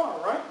left the bar,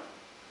 right?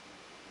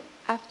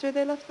 After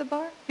they left the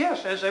bar?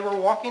 Yes, as they were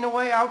walking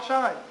away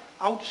outside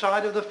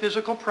of the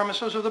physical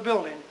premises of the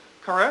building,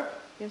 correct?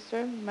 Yes,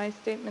 sir. My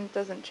statement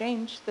doesn't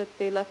change that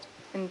they left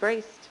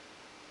embraced.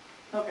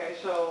 Okay,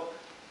 so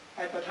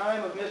at the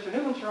time of Mr.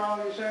 Newman's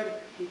trial, you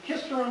said he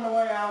kissed her on the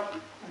way out,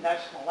 and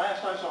that's the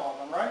last I saw of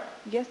them, right?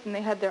 Yes, and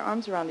they had their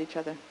arms around each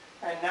other.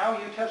 And now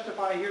you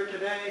testify here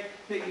today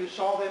that you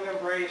saw them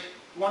embrace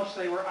once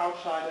they were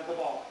outside of the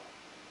bar.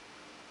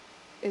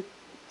 It's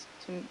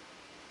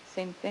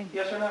same thing.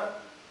 Yes or no?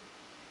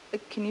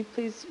 Can you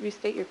please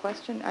restate your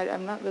question?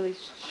 I'm not really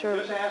sure. I'm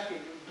just asking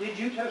you, did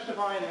you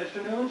testify in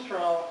Mr. Newman's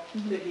trial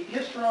that he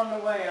kissed her on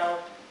the way out,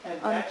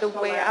 and On that's the the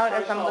way last out, I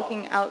as I'm saw?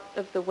 looking out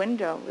of the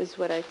window, is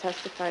what I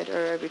testified,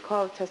 or I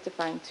recall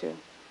testifying to,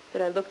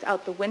 that I looked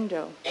out the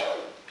window.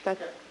 That's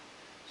Okay.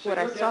 what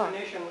I So saw. your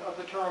definition of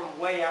the term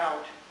way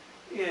out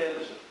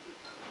is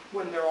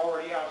when they're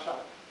already outside.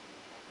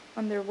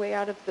 On their way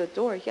out of the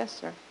door, yes,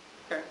 sir.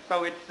 Okay,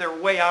 so it's their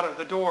way out of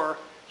the door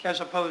as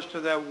opposed to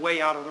the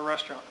way out of the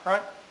restaurant,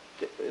 right?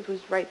 It was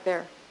right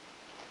there.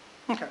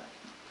 Okay.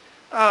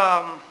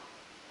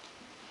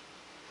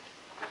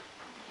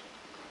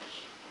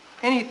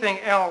 Anything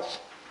else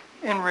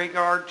in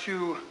regard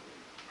to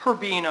her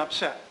being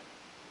upset?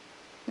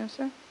 No,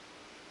 sir?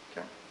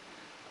 Okay.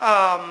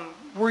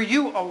 Were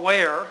you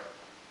aware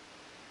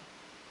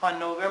on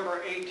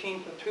November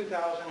 18th of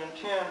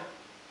 2010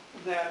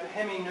 that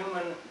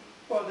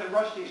that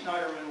Rusty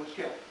Sneiderman was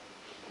killed?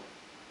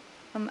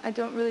 I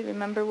don't really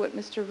remember what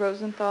Mr.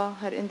 Rosenthal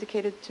had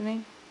indicated to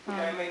me.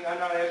 Okay, I mean, I'm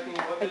not asking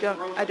you what I Mr. don't,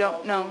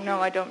 Rosenthal no, told no,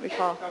 you. I don't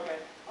recall. Okay.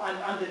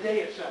 On the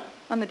day itself?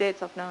 On the day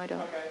itself, no, I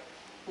don't. Okay.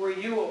 Were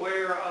you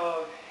aware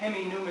of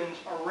Hemi Newman's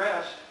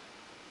arrest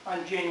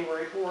on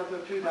January 4th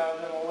of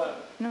 2011?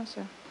 No,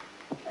 sir.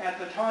 At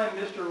the time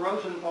Mr.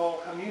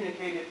 Rosenthal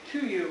communicated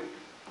to you,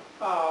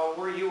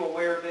 were you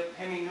aware that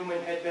Hemi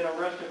Newman had been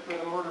arrested for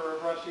the murder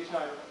of Rusty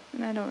Sneiderman?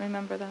 And I don't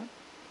remember that.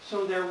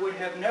 So there would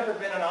have never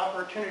been an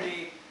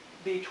opportunity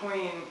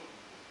between,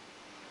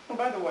 and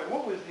by the way,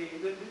 what was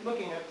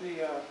looking at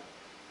the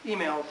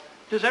emails,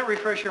 does that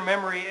refresh your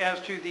memory as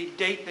to the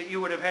date that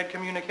you would have had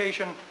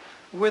communication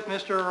with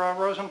Mr.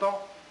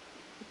 Rosenthal?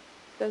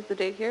 Does the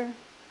date here?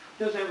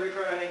 Does that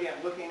refer, and again,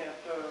 looking at,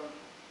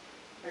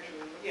 actually,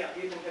 yeah,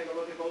 you can take a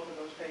look at both of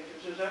those pages.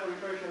 Does that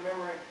refresh your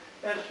memory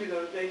as to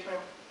those dates,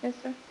 ma'am? Yes,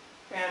 sir.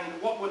 And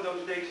what would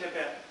those dates have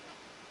been?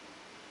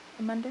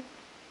 A Monday?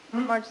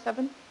 Hmm? March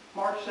 7th?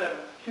 March 7th,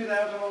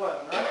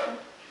 2011, right?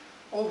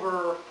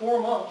 Over 4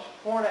 months,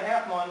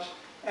 4.5 months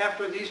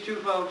after these two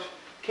folks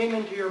came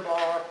into your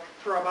bar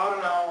for about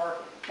an hour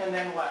and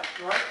then left,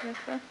 right? Yes,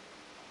 sir.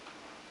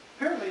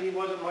 Apparently he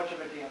wasn't much of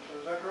a dancer,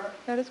 is that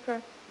correct? That is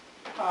correct.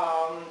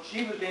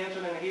 She was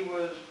dancing and he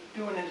was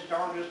doing his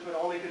darndest, but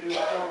all he could do was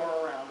throw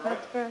her around, right?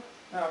 That's correct.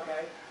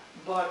 Okay.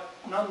 But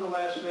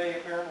nonetheless, they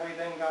apparently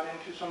then got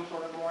into some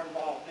sort of more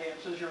involved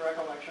dance, is your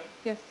recollection?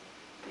 Yes.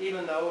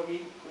 Even though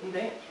he couldn't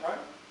dance, right?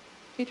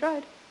 He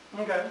tried.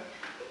 Okay.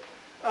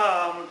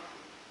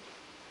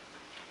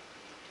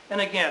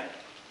 And again,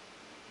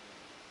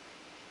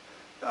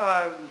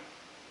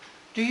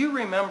 do you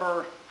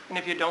remember, and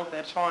if you don't,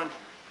 that's fine,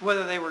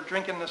 whether they were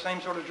drinking the same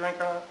sort of drink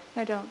or not?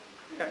 I don't.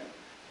 Okay.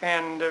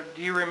 And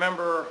do you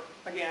remember,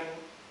 again,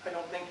 I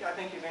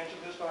think you've answered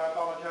this, but I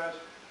apologize,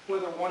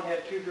 whether one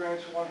had 2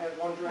 drinks, one had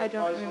 1 drink, I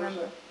don't vice remember.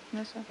 versa?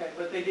 No, sir. Okay,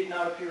 but they did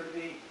not appear to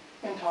be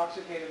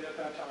intoxicated at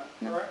that time,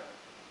 No. correct?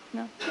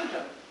 No.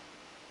 Okay.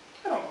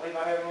 I don't believe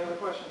I have any other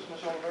questions, Ms.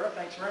 Oliveira.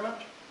 Thanks very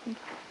much.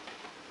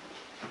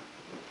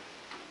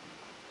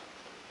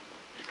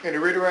 Any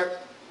redirect?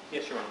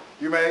 Yes, Your Honor.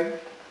 You may.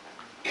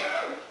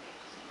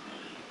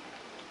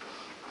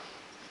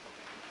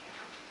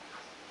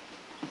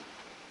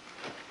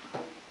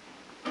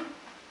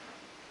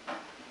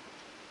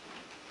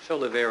 So,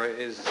 Oliveira,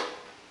 is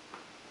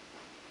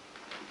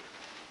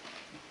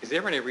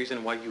there any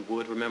reason why you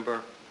would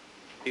remember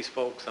these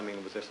folks? I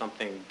mean, was there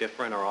something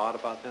different or odd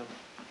about them?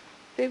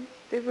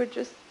 They were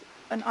just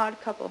an odd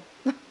couple.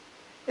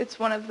 It's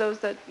one of those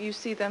that you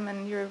see them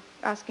and you're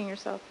asking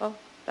yourself, oh,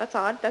 that's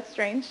odd, that's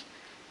strange.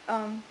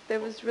 There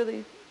was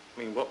really I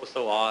mean, what was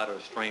so odd or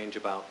strange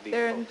about these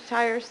their folks?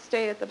 entire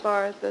stay at the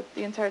bar,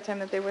 the entire time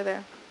that they were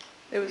there.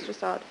 It was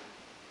just odd.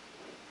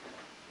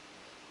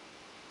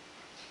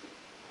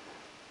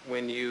 Do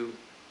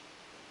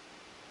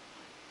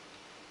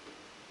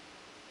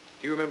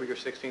you remember your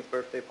 16th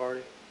birthday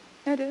party?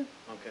 I do.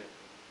 Okay.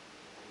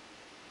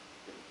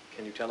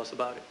 Can you tell us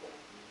about it?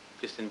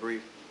 Just in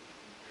brief.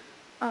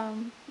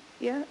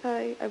 Yeah,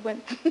 I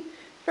went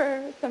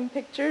for some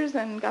pictures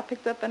and got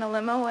picked up in a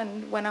limo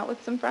and went out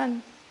with some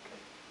friends.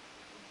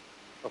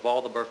 Of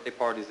all the birthday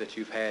parties that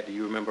you've had, do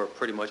you remember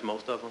pretty much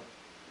most of them?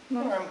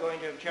 No. I'm going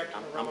to object to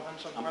the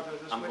relevance of whether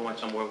this I'm going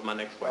witness... somewhere with my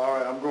next question. All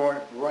right, I'm going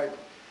right.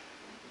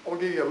 I'm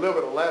gonna give you a little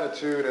bit of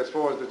latitude as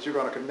far as that you're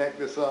gonna connect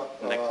this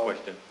up. Next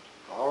question.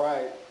 All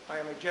right. I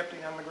am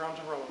objecting on the grounds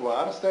of relevance. Well,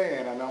 I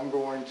understand, and I'm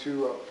going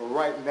to, for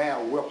right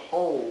now,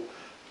 withhold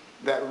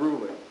that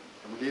ruling.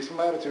 I'm gonna give you some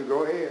latitude.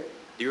 Go ahead.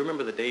 Do you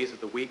remember the days of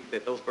the week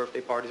that those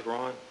birthday parties were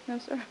on? No,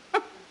 sir.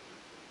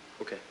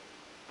 Okay.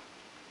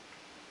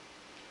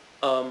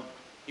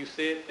 You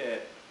said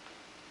that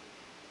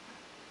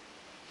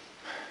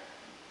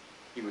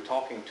you were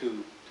talking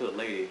to the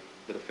lady,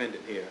 the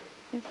defendant here,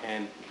 Yes.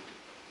 and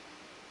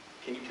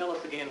can you tell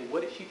us again,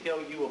 what did she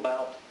tell you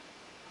about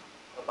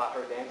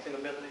her dancing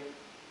ability?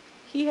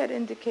 He had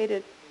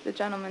indicated, the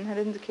gentleman had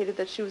indicated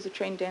that she was a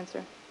trained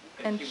dancer.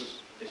 That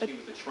she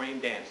was a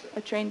trained dancer.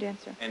 A trained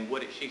dancer. And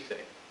what did she say?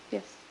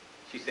 Yes.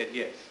 She said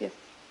yes. Yes.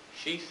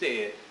 She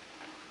said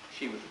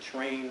she was a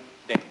trained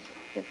dancer.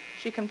 Yes.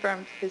 She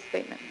confirmed his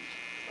statement.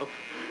 Okay.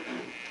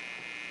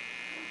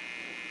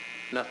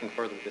 Nothing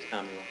further at this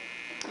time,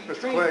 Your Honor.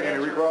 Mr. Trained Clegg, any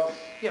dancer. recross?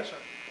 Yes, sir.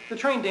 The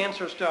trained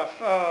dancer stuff,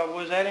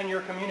 was that in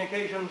your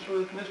communications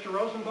with Mr.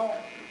 Rosenthal?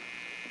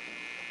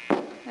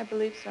 I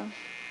believe so.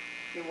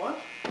 It was?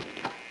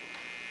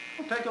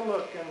 We'll take a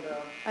look and,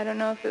 I don't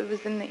know if it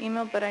was in the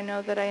email, but I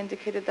know that I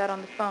indicated that on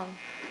the phone.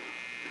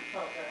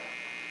 okay.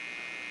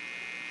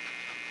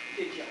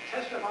 Did you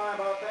testify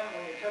about that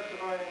when you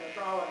testified in the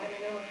trial at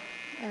Henry Newman?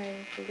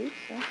 I believe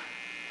so.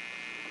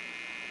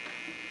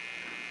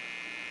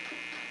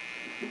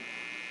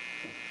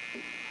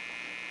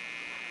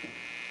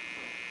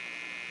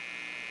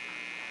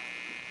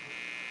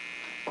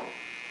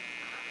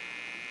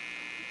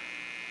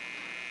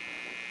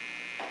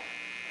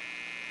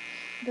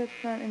 That's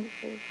not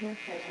indicated here.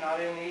 It's not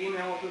in the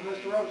emails with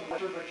Mr.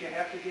 Rosenthal, but you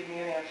have to give me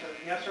an answer.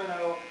 Yes or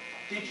no,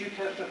 did you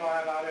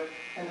testify about it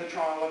in the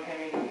trial of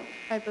Henry Newman?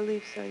 I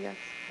believe so, yes.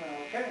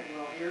 Okay,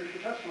 well, here's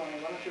your testimony.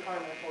 Why don't you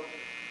find that for us?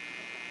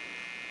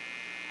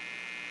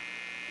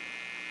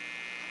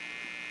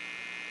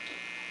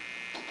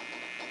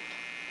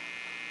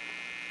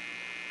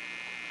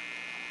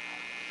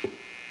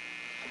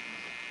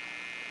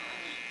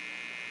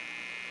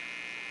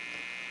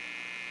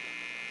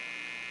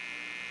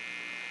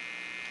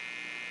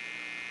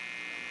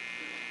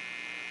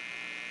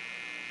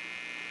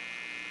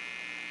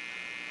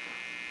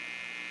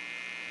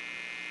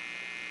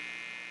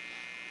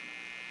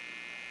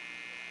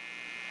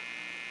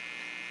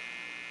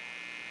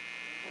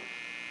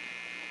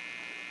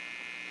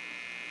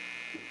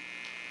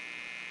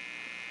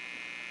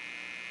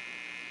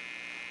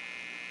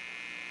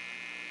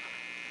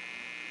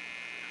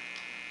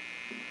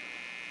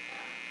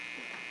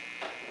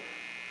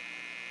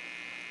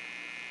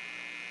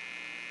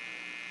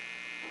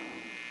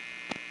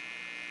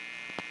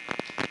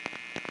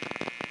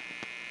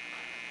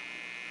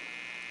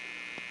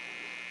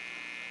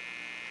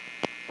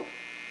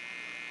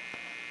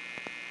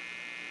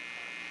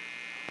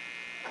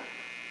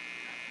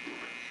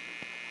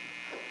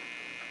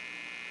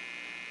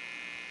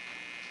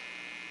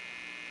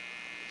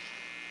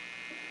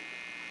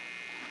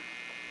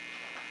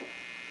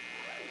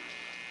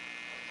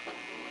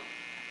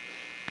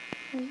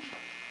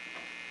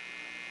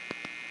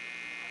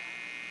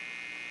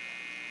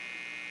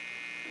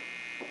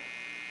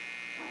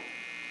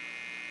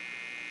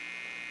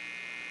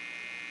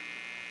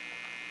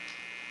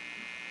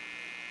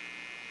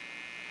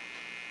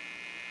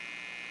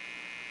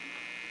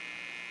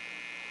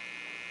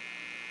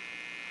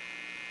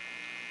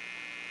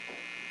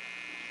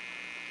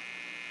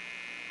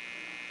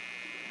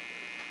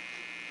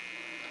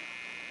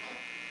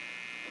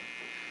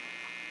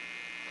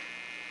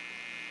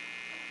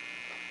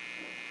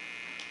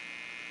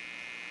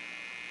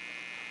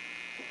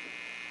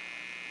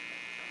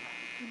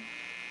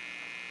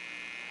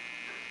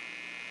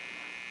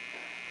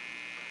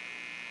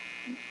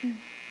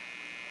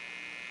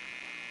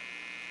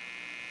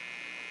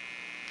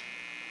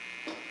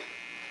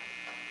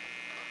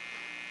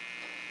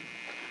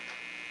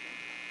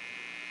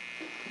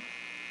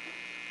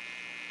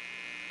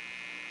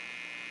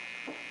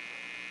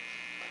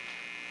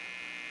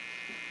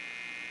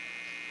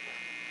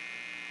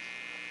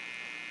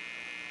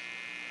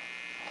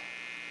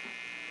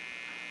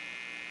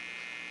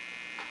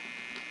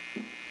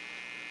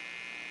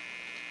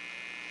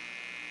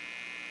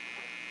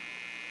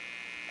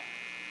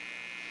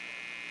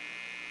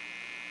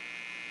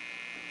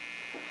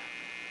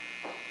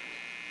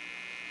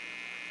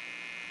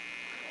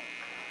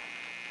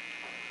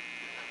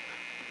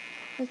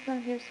 It's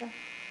not here, sir.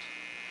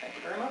 Thank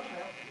you very much,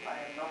 ma'am. I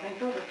have nothing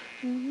further.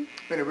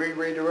 May we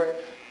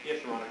redirect?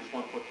 Yes, Your Honor, just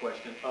one quick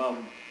question.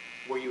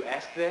 Were you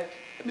asked that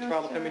at the No,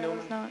 trial of sir, Henry I Newman?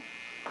 was not.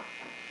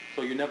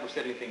 So you never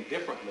said anything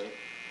differently?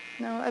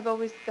 No, I've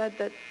always said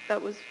that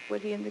that was what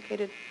he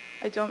indicated.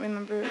 I don't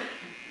remember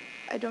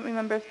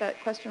if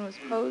that question was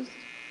posed,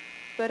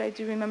 but I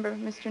do remember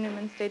Mr.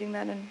 Newman stating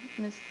that and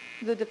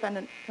the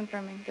defendant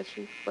confirming that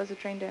she was a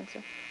trained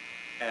dancer.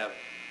 Have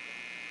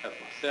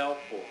myself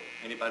or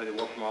anybody that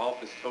worked from our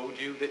office told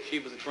you that she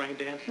was a trained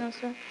dancer? No,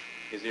 sir.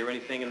 Is there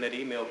anything in that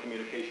email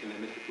communication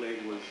that Mr.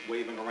 Clegg was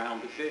waving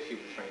around that says she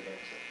was a trained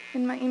dancer?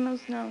 In my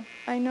emails, no.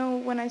 I know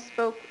when I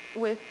spoke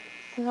with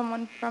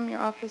someone from your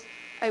office,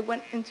 I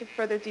went into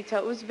further detail.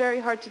 It was very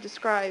hard to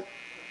describe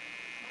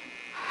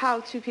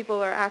how two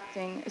people are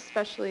acting,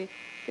 especially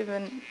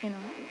given,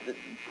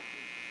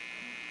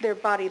 their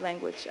body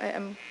language.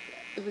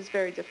 It was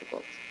very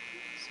difficult.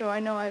 So I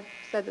know I've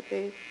said that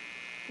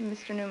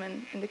Mr.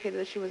 Newman indicated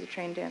that she was a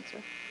trained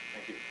dancer.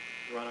 Thank you.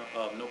 Your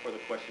Honor, no further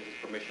questions.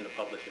 It's permission to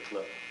publish the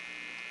clip.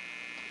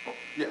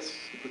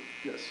 Yes,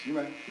 yes, you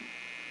may.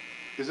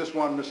 Is this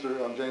one,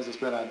 Mr. James, that's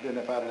been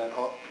identified in that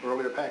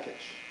earlier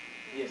package?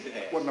 Yes, it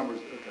has. What number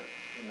is it? Okay.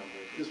 The number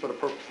is Just for the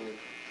purpose of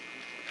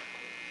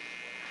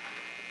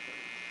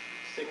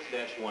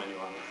 6-1, Your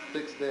Honor.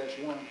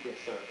 6-1? Yes,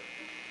 sir.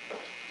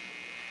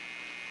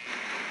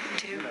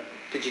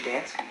 Did you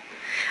dance?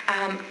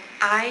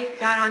 I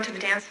got onto the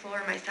dance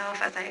floor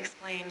myself, as I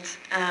explained.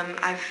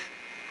 I've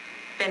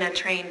been a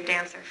trained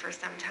dancer for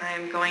some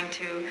time. Going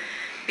to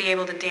be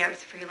able to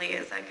dance freely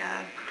is like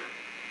a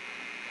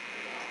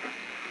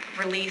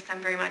release.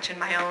 I'm very much in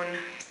my own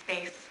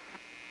space.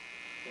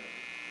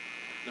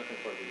 Nothing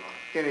further, Your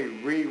Honor.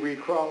 Any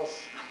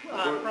recross?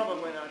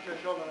 Probably not, Judge.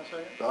 Hold on a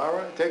second. All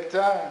right, take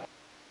your time.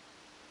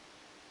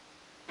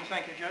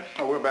 Thank you, Judge.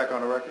 Oh, we're back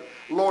on the record.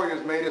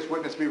 Lawyers, may this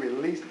witness be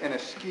released and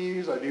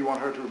excused, or do you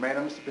want her to remain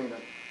under subpoena?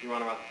 Your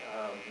Honor,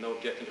 no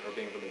objection to her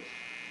being released.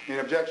 Any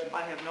objection?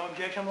 I have no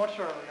objection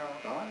whatsoever, Your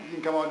Honor. All right, you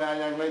can come on down,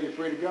 young lady. You're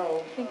free to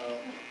go. If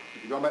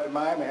you're going back to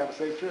Miami, have a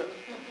safe trip.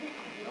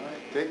 All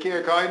right, take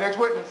care. Call your next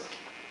witness.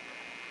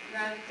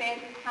 Your Honor, the at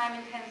this time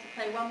intends to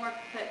play one more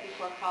clip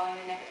before calling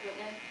the next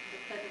witness.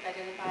 The clip is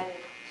identified as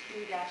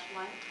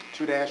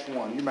 2-1.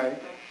 2-1, you may.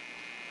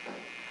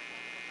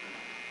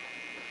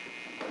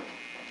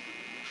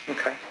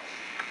 Okay.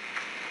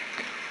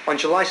 On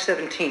July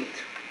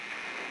 17th,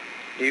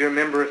 do you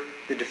remember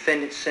the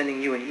defendant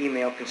sending you an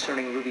email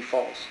concerning Ruby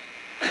Falls?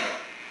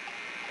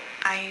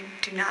 I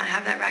do not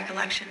have that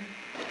recollection.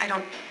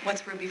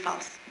 What's Ruby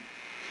Falls?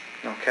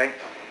 Okay.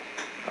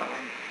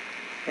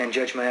 And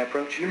Judge, may I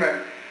approach? You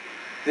may.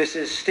 This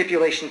is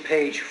stipulation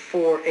page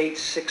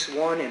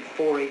 4861 and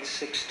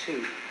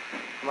 4862.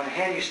 I'm going to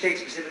hand you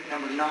State's Exhibit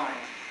number 9.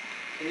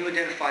 Can you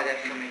identify that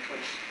for me, please?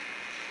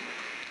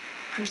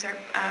 I'm sorry,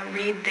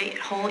 read the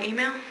whole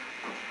email?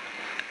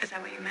 Is that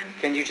what you meant?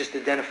 Can you just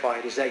identify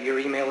it? Is that your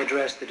email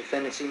address, the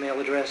defendant's email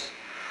address?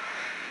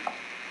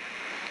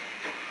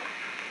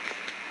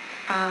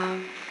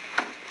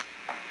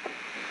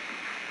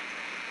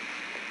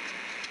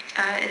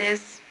 It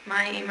is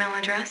my email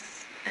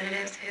address, and it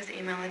is his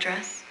email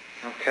address.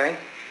 Okay.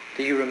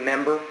 Do you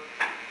remember?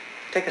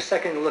 Take a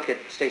second to look at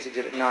State's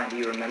Exhibit 9. Do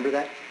you remember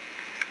that?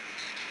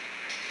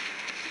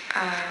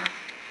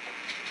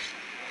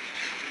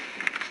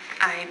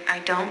 I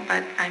don't,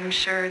 but I'm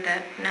sure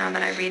that now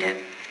that I read it,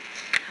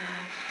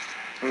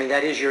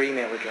 that is your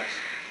email address.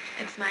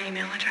 it's my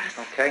email address.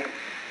 Okay.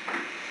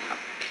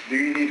 Do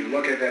you need to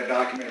look at that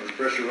document and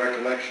refresh your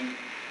recollection?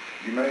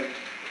 You may.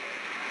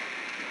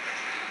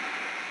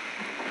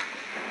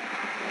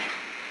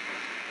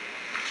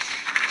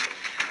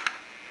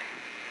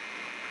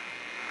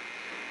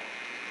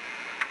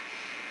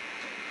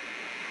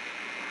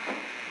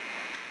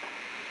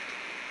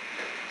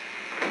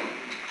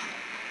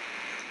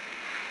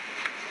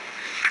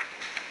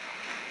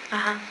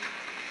 Uh-huh.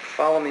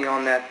 Follow me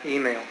on that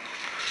email.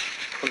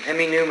 From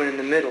Hemi Newman in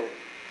the middle,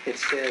 it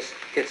says,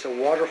 it's a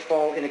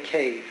waterfall in a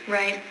cave.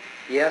 Right.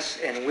 Yes,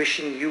 and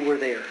wishing you were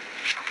there.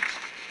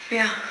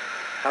 Yeah.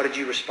 How did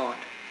you respond?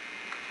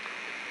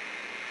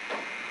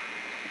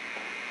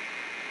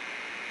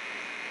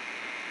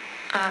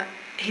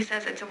 He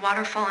says it's a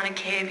waterfall in a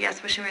cave.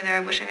 Yes, wishing we were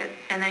there, wishing it.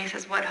 And then he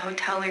says, what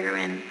hotel are you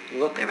in?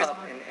 Look up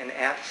and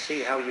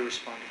see how you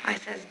responded. I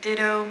says,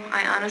 ditto.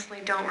 I honestly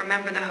don't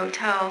remember the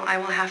hotel. I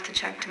will have to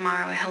check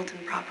tomorrow. A Hilton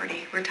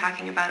property. We're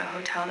talking about a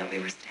hotel that we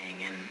were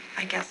staying in,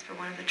 I guess, for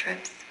one of the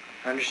trips.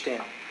 I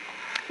understand.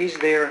 He's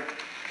there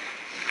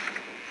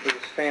with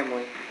his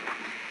family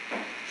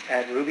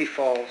at Ruby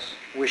Falls,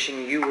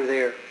 wishing you were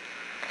there,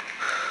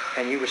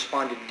 and you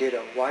responded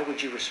ditto. Why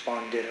would you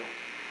respond ditto?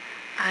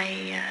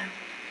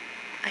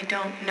 I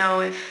don't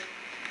know if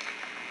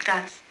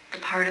that's the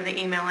part of the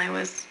email I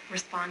was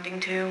responding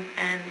to,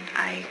 and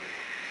I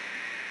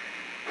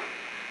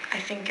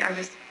think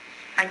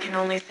I can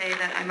only say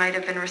that I might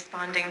have been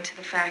responding to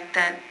the fact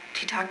that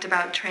he talked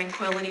about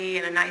tranquility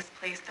and a nice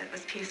place that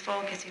was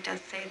peaceful, because he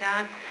does say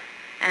that,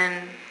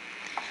 and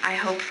I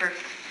hope for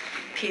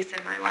peace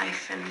in my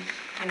life, and,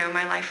 you know,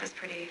 my life has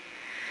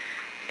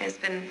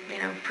been, you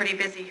know, pretty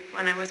busy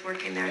when I was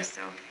working there,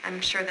 so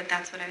I'm sure that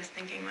that's what I was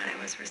thinking when I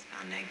was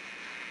responding.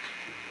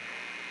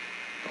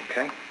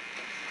 Okay.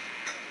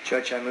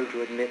 Judge, I move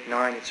to admit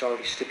 9. It's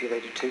already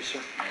stipulated too, sir.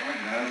 All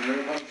right, Madam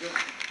Mayor, how's it going?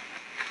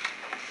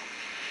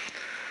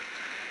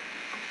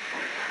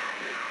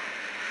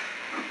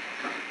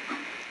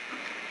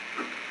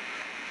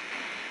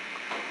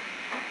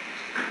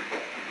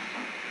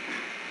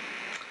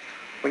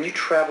 When you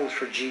traveled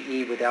for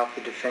GE without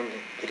the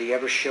defendant, did he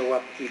ever show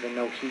up even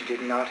though he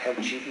did not have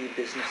GE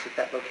business at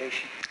that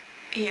location?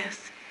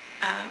 Yes.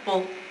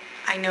 Well,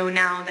 I know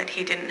now that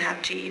he didn't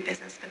have GE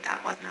business, but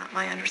that was not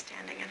my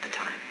understanding at the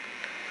time.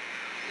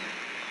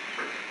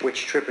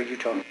 Which trip are you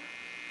talking?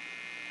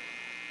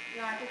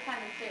 Your Honor, this time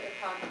the state was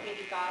called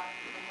Katie Goff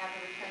and have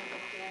her return to the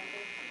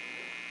stances.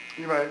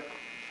 You may.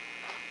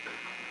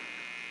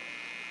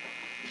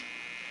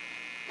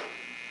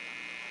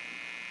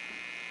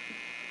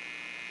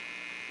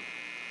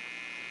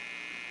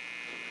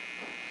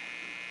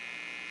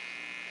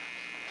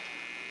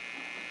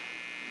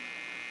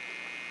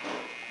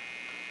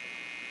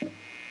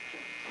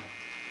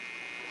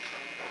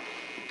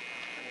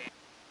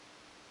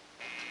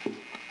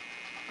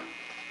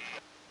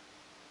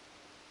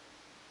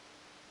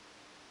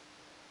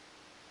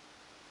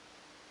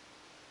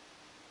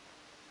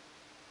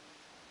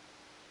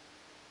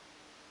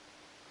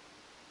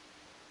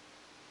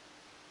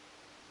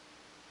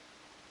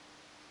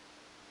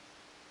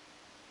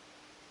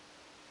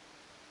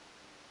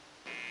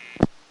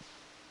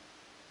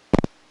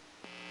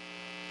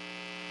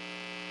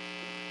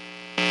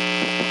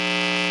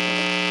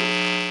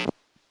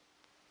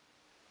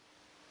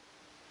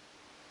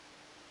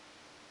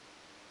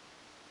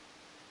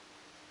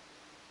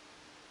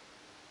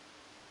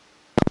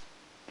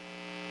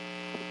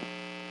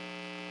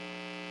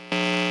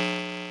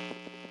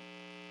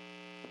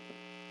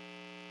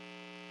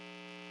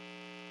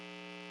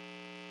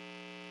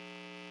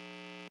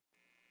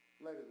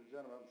 Ladies and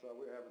gentlemen, I'm sorry,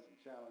 we're having some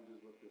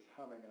challenges with this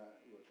humming, and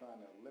we're trying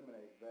to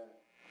eliminate that.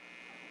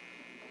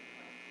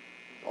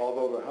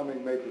 Although the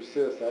humming may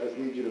persist, I just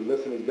need you to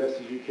listen as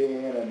best as you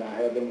can, and I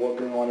have them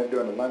working on it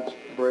during the lunch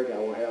break. I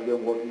will have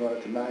them working on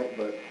it tonight,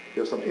 but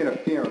there's some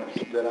interference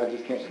that I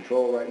just can't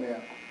control right now.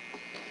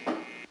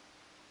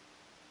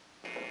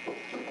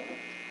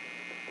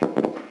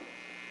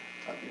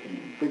 I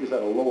think it's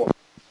at a lower.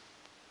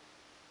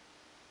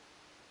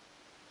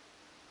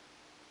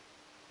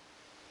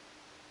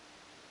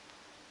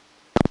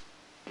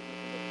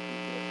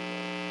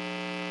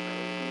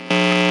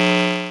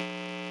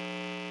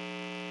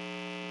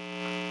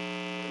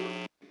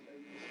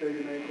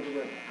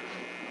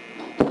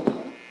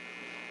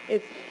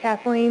 It's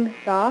Kathleen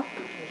Gough,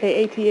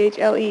 Kathleen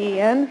Gough.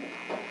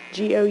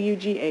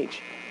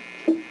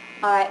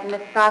 All right,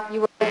 Ms. Goff,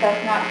 you were with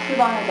us not too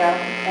long ago,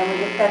 and we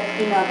discussed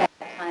emails at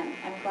that time.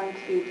 I'm going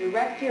to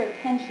direct your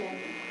attention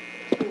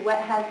to what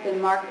has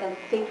been marked as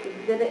State's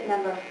Exhibit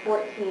number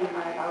 14 on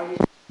our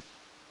issue.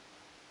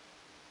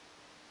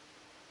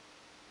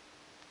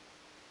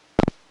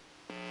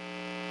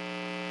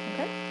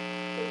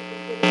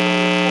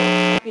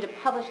 You to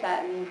publish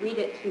that and read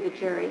it to the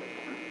jury.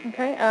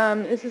 Okay,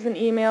 this is an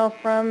email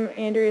from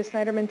Andrea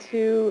Sneiderman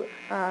to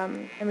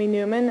Emmy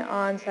Newman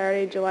on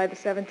Saturday, July the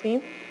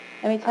 17th.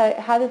 Let me tell you,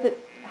 how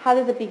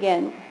does it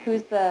begin?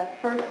 Who's the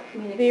first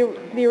communicator?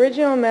 The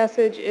original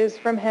message is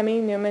from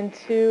Hemi Newman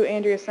to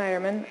Andrea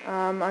Sneiderman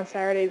on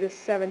Saturday the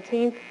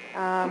 17th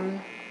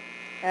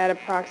at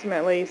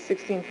approximately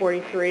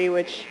 16:43,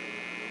 which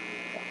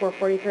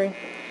 4:43.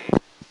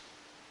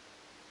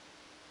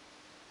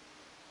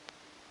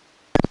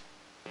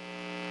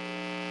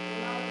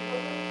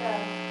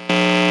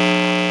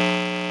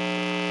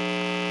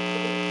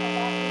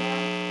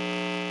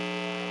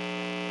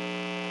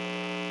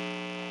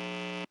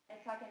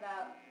 Talking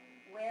about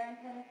where in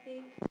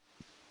Tennessee?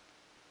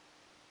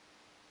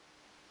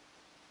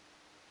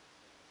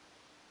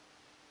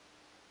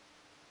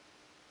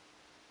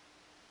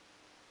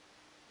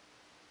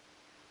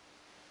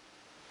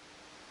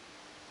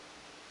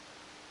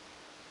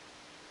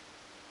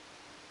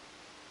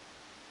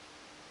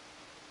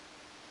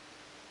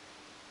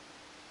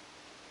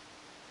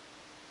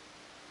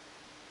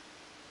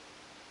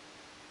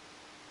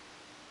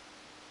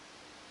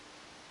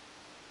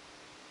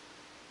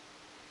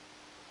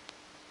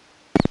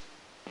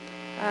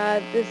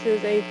 This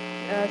is a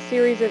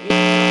series of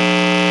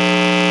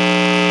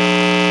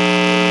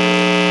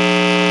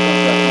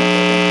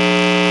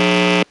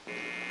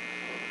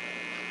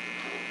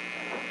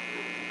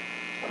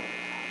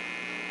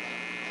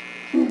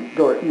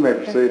Go ahead, you may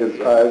proceed.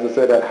 As I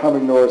said, that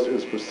humming noise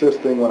is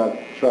persisting. When I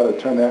try to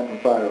turn the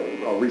amplifier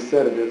or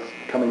reset it, it's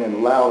coming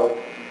in louder.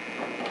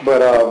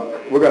 But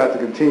we're going to have to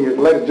continue.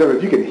 Ladies and gentlemen,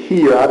 if you can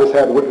hear, I just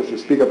have the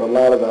witnesses speak up as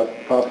loud as I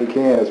possibly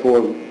can as far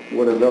as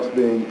what is else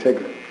being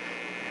taken.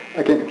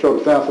 I can't control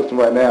the sound system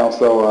right now,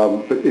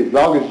 so but as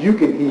long as you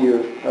can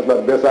hear, that's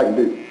about the best I can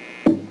do.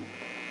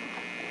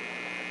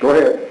 Go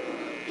ahead.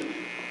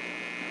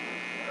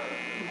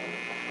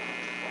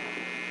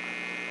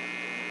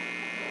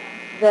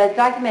 The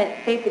document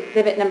states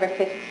exhibit number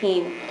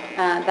 15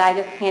 that I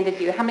just handed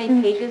you. How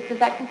many pages does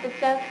that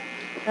consist of?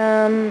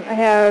 I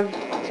have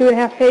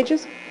 2.5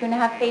 pages.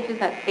 2.5 pages.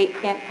 That's 8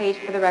 stamp page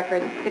for the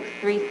record.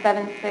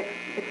 6376,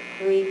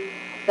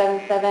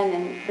 6377,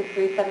 and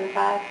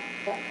 6375.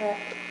 Is that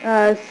correct?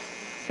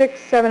 6,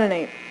 7, and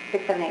 8.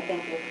 6, 7, 8.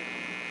 Thank you.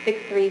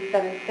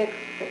 6376,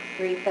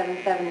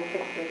 6377, and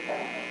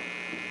 6378.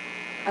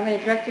 I'm going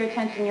to direct your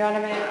attention, Your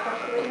Honor, may I approach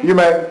the witness? You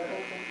may. Thank you.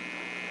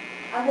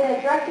 I'm going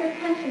to direct your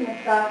attention, Ms.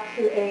 Goff,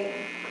 to a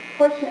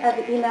portion of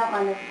the email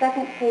on the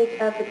second page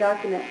of the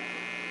document.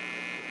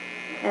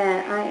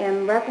 And I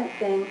am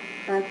referencing,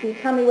 can you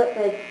tell me what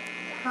the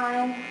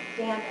time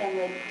stamp and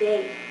the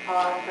date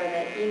are for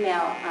the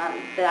email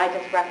that I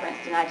just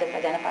referenced and I just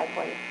identified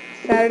for you?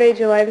 Saturday,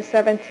 July the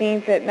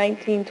 17th at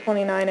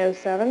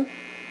 19:29:07,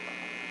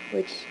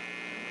 which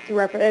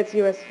it's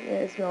U.S.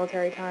 It's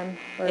military time.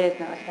 It is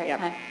military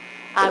time.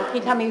 Can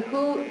you tell me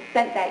who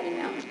sent that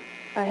email?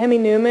 Hemi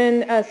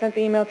Newman sent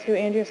the email to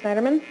Andrea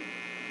Sneiderman.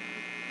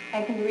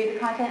 And can you read the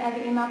content of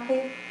the email,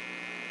 please?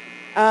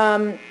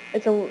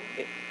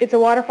 It's a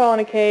waterfall in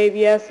a cave,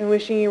 yes, and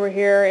wishing you were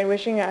here, and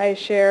wishing I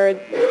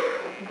shared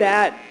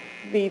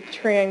the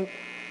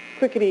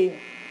tranquility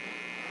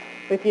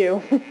with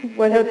you.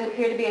 Does it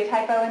appear to be a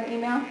typo in the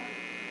email?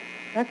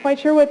 Not quite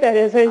sure what that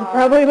is. It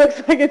probably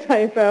looks like a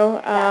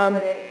typo.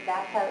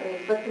 That's how it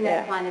reads. What's the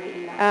next line of the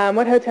email?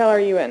 What hotel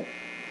are you in?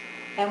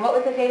 And what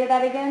was the date of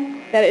that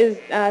again? That is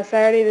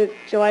Saturday,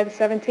 July the 17th,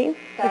 Saturday,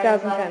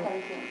 2010. July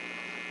 17th.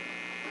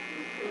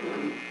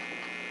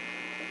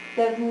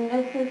 Does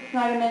Mrs.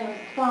 Sneiderman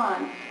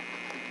respond?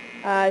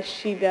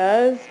 She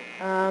does.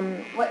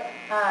 What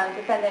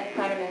defendant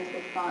Sneiderman's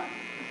response?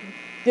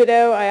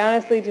 Ditto. I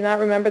honestly do not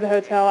remember the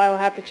hotel. I will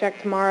have to check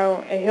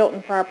tomorrow. A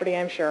Hilton property,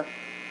 I'm sure.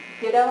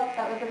 Ditto?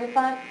 That was the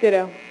response?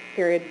 Ditto.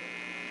 Period.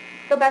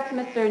 Go back to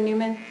Mr.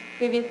 Newman's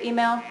previous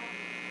email.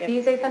 Yep. Do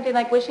you say something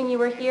like wishing you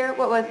were here?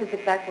 What was his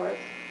exact words?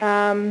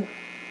 And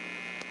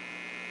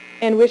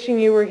wishing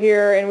you were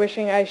here and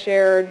wishing I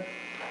shared.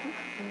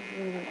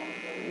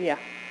 Yeah.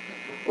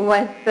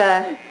 Was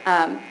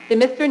did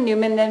Mr.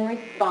 Newman then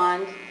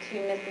respond to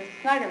Mrs.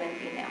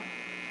 Sneiderman's email?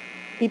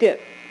 He did.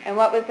 And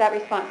what was that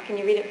response? Can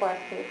you read it for us,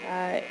 please?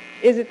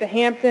 Is it the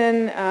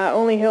Hampton,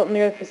 only Hilton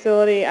near the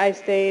facility? I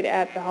stayed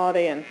at the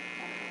Holiday Inn.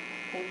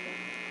 Thank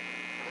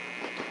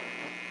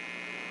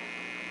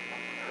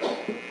you.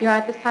 Your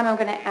Honor, at this time I'm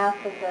going to ask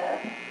that the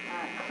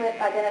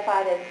clip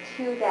identified as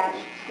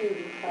 2-2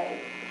 be played.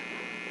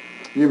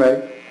 You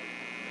may.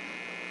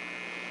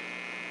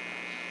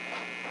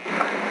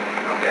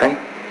 Okay.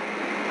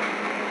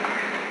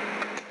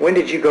 When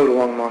did you go to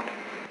Longmont?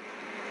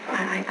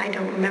 I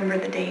don't remember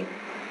the date.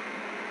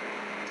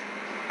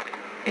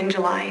 In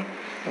July.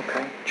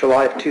 Okay.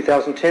 July of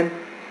 2010?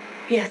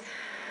 Yes.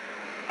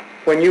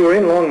 When you were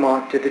in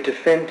Longmont, did the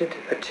defendant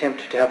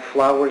attempt to have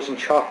flowers and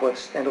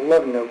chocolates and a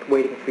love note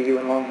waiting for you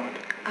in Longmont?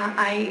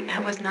 I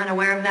was not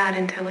aware of that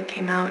until it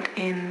came out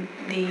in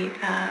the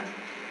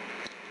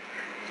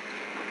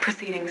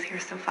proceedings here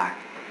so far.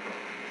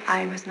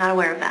 I was not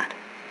aware of that.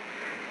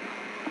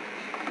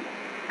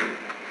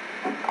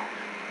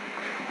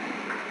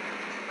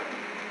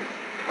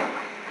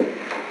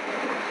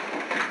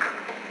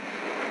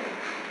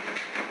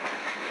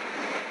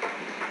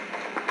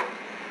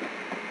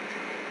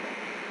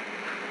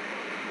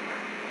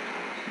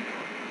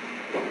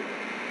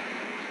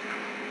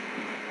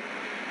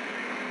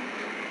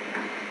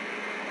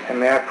 And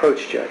may I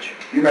approach, Judge?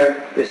 You may.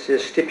 This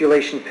is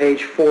stipulation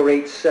page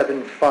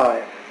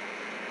 4875.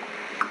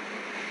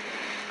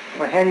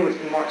 My handy was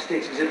the marked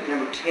States Exhibit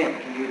number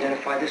 10. Can you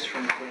identify this for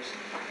me, please?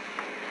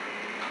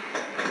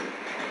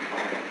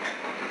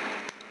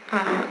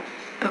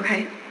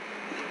 Okay.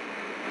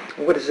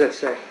 What does that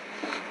say?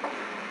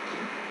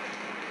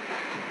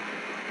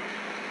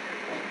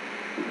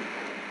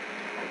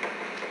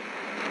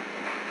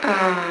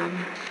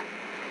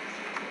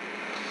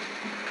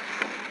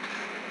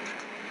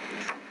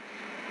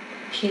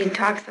 He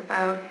talks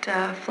about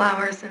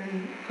flowers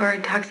or he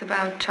talks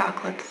about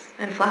chocolates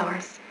and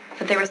flowers,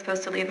 but they were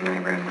supposed to leave in my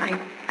room.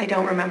 I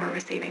don't remember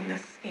receiving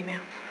this email.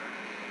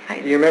 Do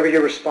you remember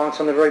your response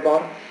on the very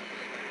bottom?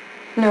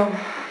 No.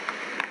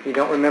 You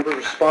don't remember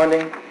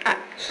responding?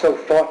 So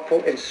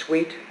thoughtful and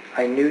sweet.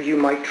 I knew you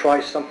might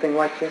try something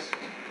like this.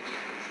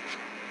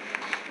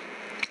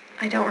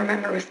 I don't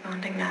remember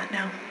responding that,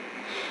 no.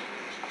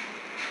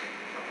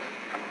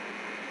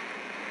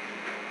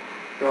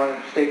 Your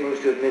Honor, state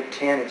moves to admit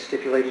 10, it's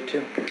stipulated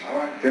to. All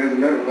right, 10 is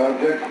admitted without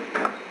objection.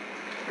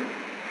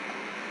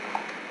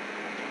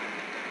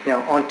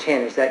 Now, on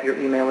 10, is that your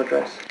email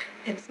address?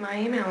 It's my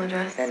email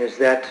address. And is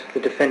that the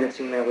defendant's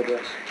email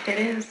address? It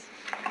is.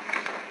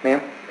 Ma'am?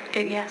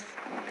 Yes.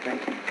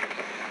 Okay.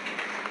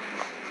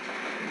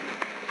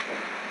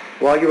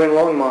 While you were in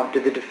Longmont,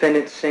 did the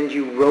defendant send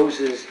you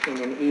roses in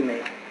an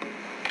email?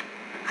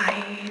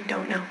 I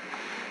don't know.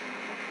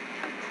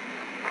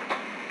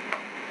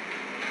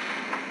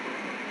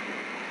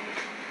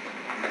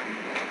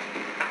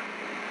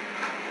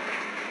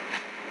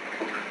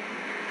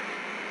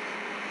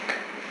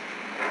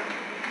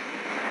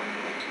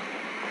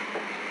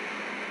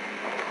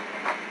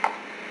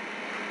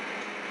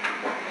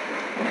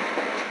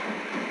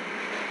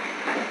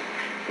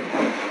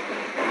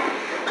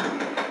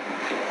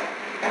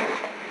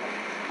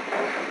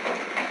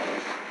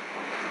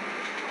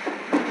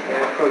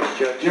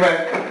 Judge. You may.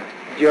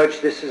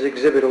 Judge, this is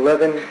Exhibit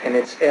 11, and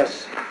it's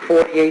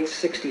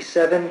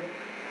S4867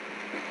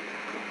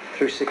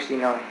 through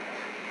 69.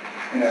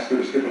 And that's through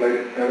the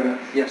stipulated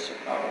evidence? Yes, sir.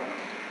 All right.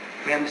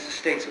 Ma'am, this is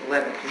State's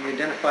 11. Can you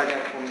identify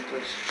that for me,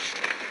 please?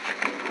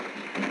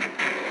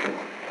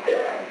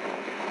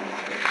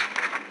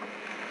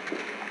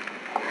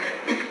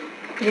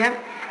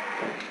 Yep.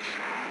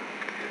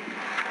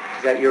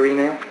 Is that your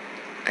email?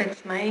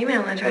 It's my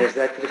email And is address.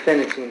 that the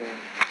defendant's email?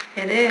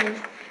 It is.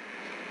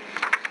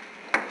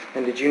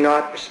 And did you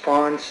not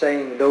respond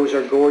saying, "Those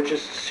are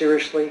gorgeous,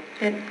 seriously?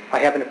 I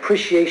have an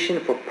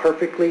appreciation for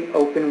perfectly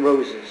open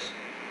roses.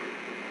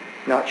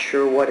 Not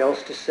sure what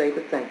else to say,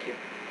 but thank you.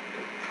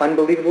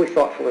 Unbelievably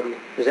thoughtful of you."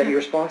 Is that your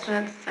response?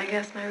 That's, I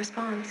guess, my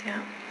response,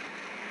 yeah.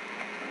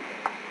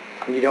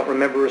 And you don't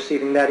remember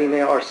receiving that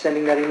email or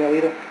sending that email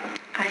either?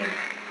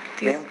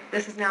 Ma'am?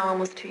 This is now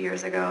almost 2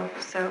 years ago,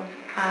 so,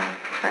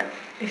 but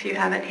if you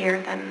have it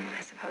here, then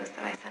I suppose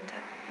that I sent it.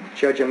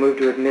 Judge, I move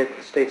to admit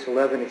State's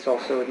 11. It's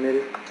also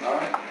admitted. All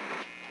right.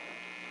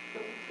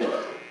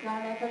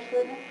 Not an first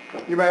witness?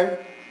 You may.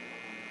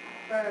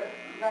 For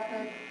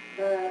record,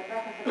 the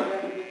reference of the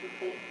record is the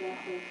state stamp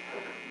page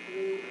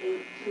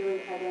 6382, and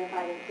it's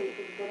identified as state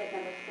exhibit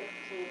number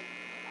 16.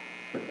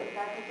 If I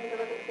can take a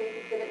look at state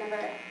exhibit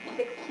number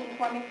 16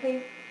 for me,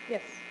 please?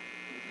 Yes.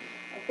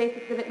 State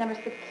exhibit number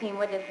 16,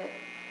 what is it?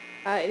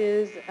 It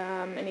is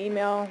an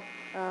email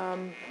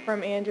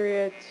from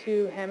Andrea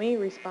to Hemi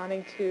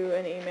responding to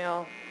an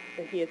email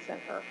that he had sent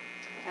her.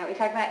 We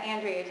talk about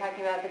Andrea, you're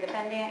talking about the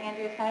defendant,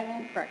 Andrea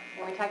Sneiderman? Correct.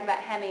 When we talk about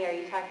Hemi, are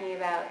you talking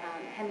about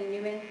Hemi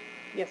Newman?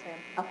 Yes, ma'am.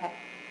 Okay.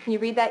 Can you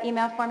read that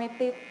email for me,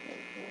 please?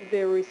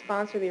 The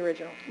response or the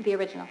original? The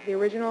original. The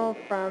original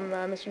from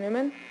Mr.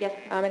 Newman? Yes.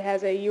 It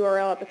has a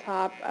URL at the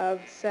top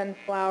of send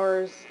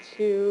flowers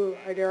to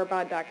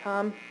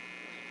hyderabad.com.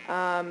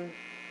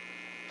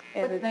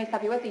 Let me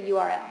stop you. What's the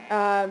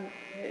URL?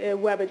 A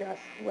web address,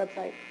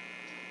 website.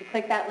 You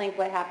click that link,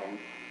 what happens?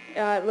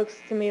 It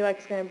looks to me like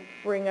it's going to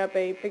bring up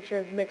a picture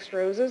of mixed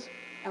roses.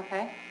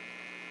 Okay.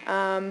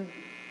 I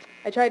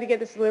tried to get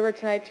this delivered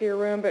tonight to your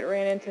room, but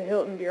ran into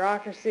Hilton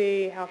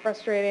bureaucracy. How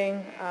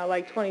frustrating.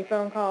 Like 20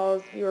 phone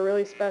calls. You were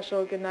really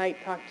special. Good night.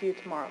 Talk to you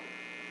tomorrow.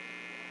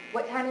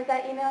 What time is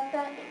that email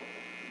sent?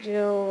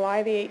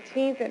 July the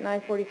 18th at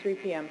 9:43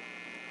 p.m.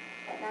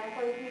 At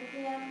 9:43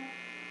 p.m.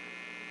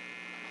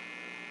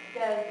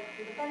 Does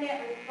the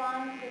defendant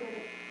respond to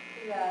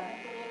Mr.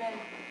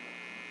 Newman's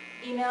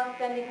email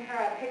sending her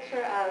a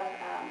picture of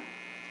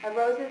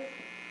roses?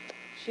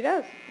 She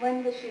does.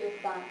 When does she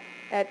respond?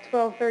 At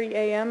 12:30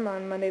 a.m.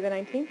 on Monday the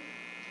 19th.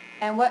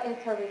 And what is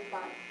her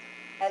response,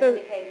 as So-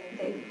 indicated in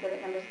state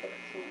exhibit number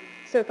 16?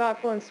 So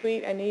thoughtful and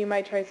sweet. I knew you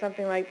might try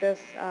something like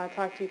this.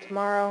 Talk to you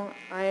tomorrow.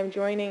 I am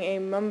joining a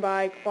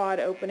Mumbai quad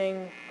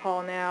opening.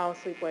 Call now.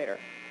 Sleep later.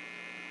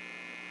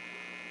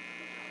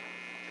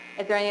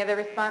 Is there any other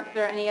response? Is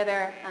there any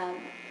other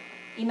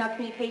email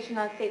communication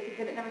on state's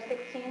exhibit number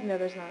 16? No,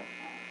 there's not.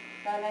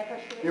 Madam Mayor,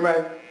 First Witness? You may.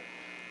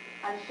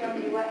 I'm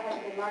showing you what has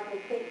been marked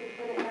as state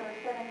exhibit number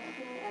 17,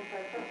 and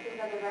for purposes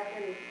of the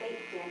record is state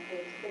stamp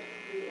page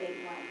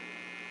 6381.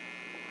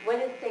 What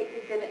is state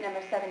exhibit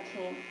number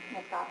 17,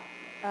 Ms. Goff?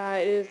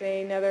 It is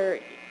another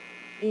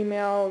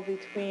email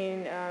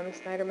between Ms.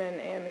 Sneiderman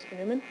and Mr.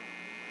 Newman.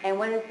 And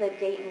what is the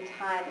date and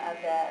time of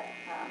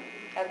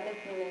Ms.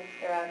 Newman's,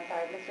 or I'm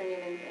sorry, Mr.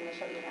 Newman's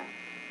initial email?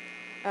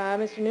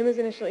 Mr. Newman's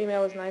initial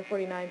email was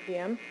 9:49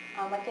 p.m.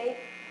 On what date?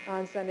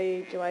 on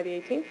Sunday, July the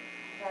 18th.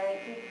 July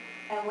 18th.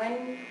 And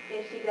when,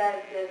 if she does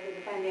the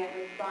defendant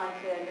respond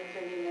to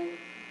Mr. Newman's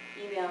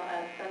email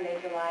of Sunday,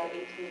 July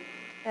 18th?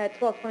 At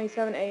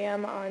 12:27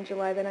 a.m. on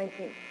July the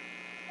 19th.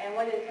 And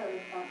what is her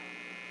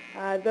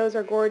response? Those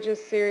are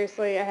gorgeous.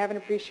 Seriously, I have an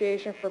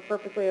appreciation for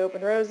perfectly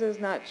open roses.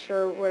 Not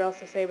sure what else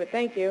to say, but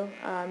thank you.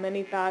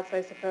 Many thoughts,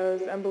 I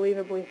suppose.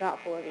 Unbelievably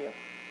thoughtful of you.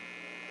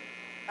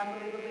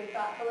 Unbelievably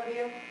thoughtful of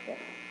you? Yes.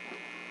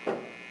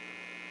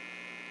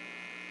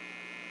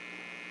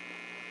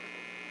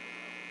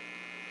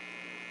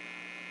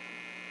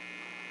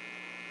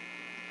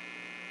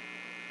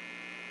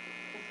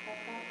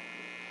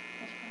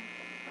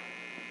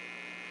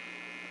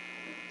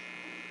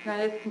 Now,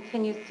 this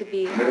continues to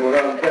be Middle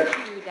of the text.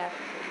 2 dash.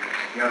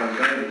 Your Honor,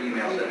 none of the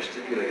emails that are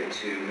stipulated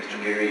to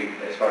Mr. Geary,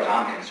 as far as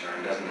I'm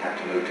concerned, doesn't have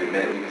to move to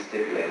admit it. We can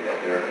stipulate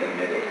that they're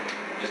admitted,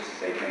 just to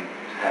save him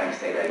having to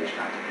say that each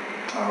time.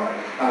 All right.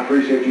 I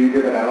appreciate you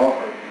giving that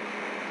offer.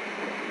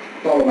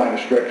 Follow my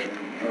instruction,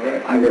 all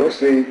right? I will.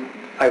 See.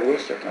 I will,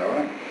 sir. All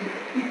right.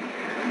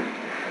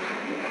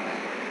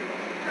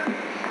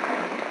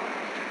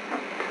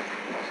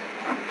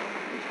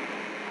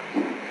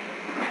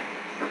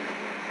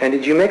 And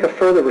did you make a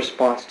further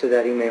response to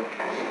that email?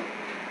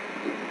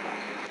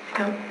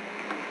 No,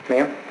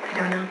 Ma'am? I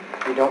don't know.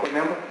 You don't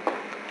remember?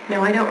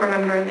 No, I don't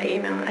remember the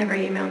email,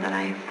 every email that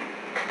I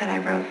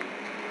wrote.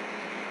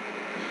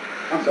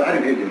 I'm sorry, I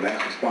didn't hear your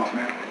last response,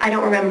 ma'am. I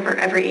don't remember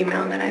every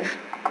email that I've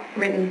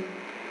written.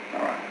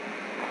 All right.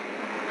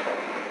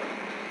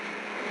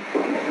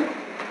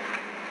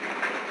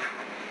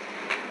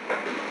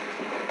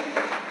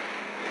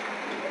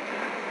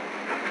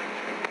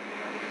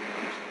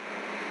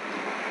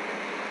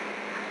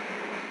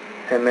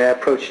 And may I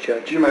approach,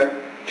 Judge? You may.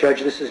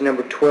 Judge, this is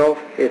number 12.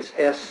 It's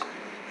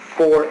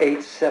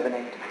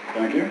S4878.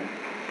 Thank you.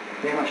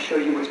 May I show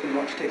you what's been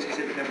marked State's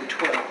Exhibit number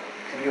 12?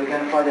 Can you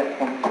identify that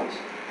for me, please?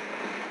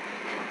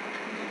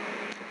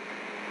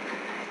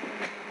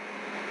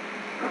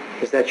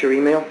 Is that your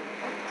email?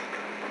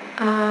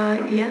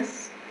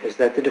 Yes. Is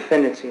that the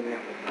defendant's email?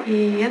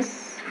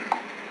 Yes.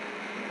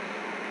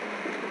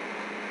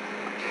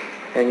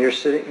 And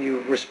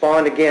you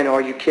respond again,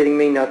 are you kidding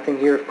me? Nothing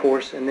here, of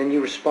course. And then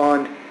you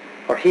respond,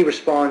 or he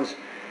responds,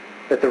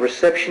 that the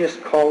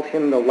receptionist called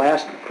him the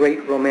last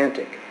great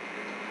romantic.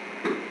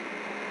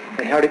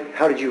 And how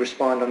did you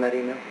respond on that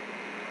email?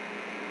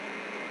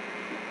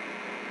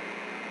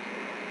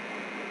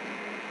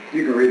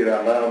 You can read it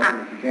out loud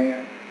if you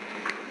can.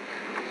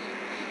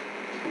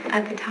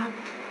 At the top.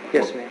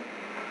 Yes, ma'am.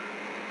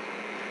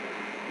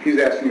 He's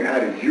asking you, how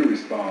did you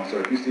respond? So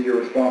if you see your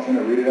response in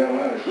there, read it out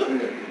loud. If you see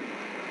it.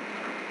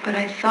 But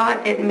I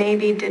thought it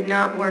maybe did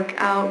not work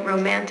out.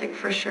 Romantic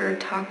for sure.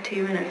 Talk to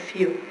you in a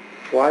few.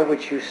 Why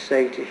would you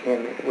say to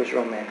him it was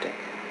romantic?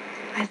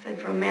 I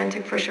said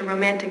romantic for sure.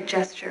 Romantic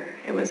gesture.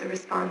 It was a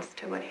response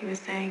to what he was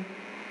saying.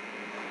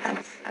 I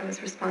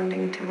was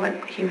responding to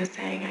what he was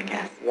saying, I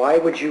guess. Why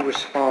would you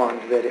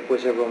respond that it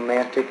was a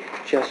romantic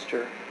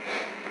gesture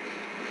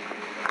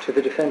to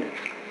the defendant?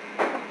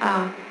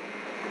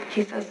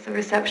 He says the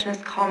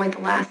receptionist called me the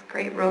last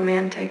great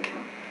romantic.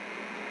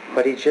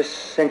 But he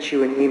just sent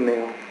you an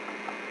email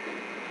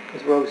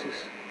with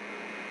roses.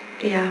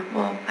 Yeah,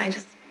 well, I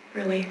just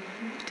really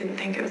didn't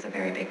think it was a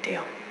very big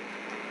deal.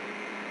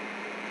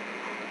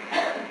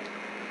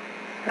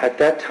 At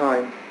that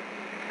time,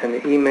 and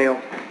the email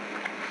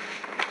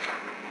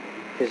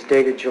is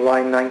dated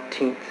July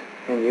 19th,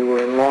 and you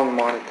were in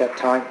Longmont at that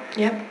time.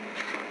 Yep.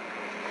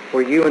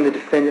 Were you and the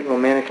defendant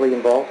romantically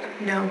involved?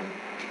 No.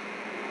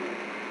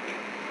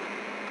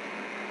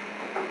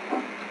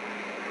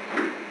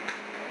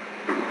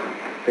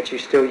 But you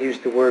still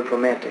used the word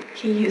romantic?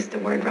 He used the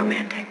word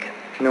romantic.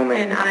 No,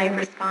 ma'am. And I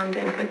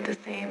responded with the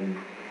same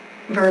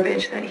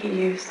verbiage that he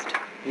used.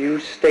 You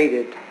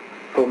stated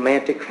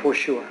romantic for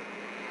sure.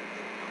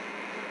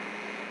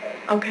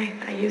 Okay,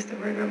 I used the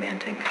word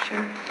romantic,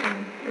 sure,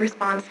 in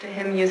response to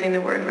him using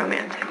the word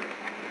romantic.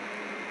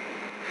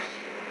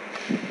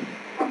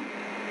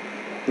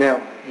 Now,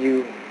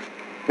 you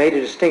made a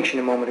distinction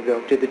a moment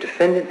ago. Did the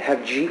defendant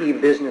have GE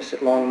business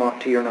at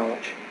Longmont to your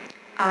knowledge?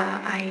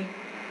 I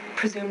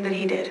presume that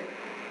he did.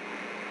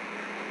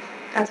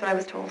 That's what I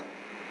was told.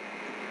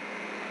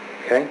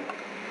 Okay.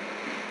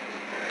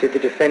 Did the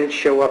defendant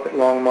show up at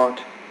Longmont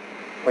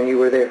when you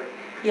were there?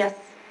 Yes.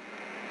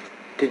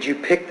 Did you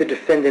pick the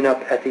defendant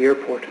up at the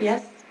airport?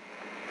 Yes.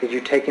 Did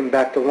you take him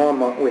back to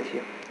Longmont with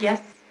you?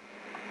 Yes.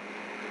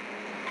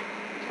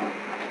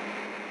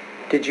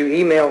 Did you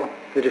email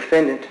the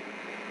defendant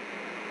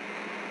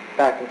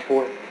back and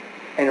forth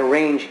and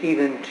arrange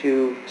even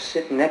to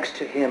sit next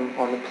to him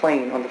on the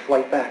plane on the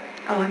flight back?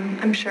 Oh,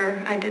 I'm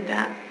sure I did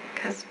that,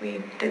 because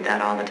we did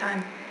that all the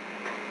time.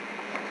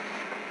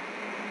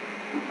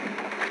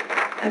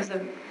 That was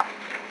a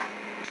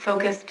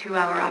focused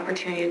 2-hour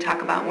opportunity to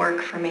talk about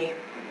work for me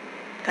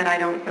that I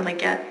don't really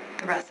get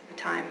the rest of the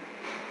time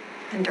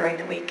and during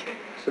the week.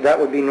 So that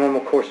would be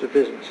normal course of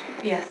business?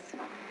 Yes.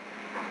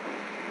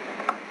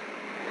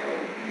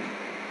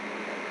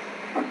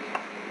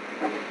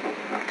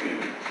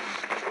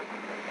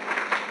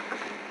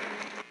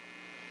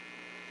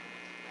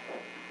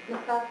 Ms.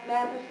 Goss, may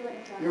I push the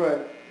witness on? You're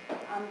right.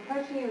 I'm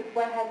approaching you with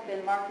what has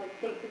been marked as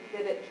State's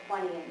Exhibit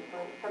 20, and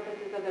for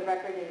purposes of the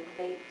record, it is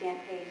stand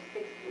page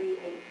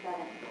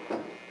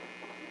 6387.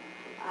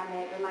 I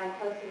may remind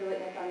close to the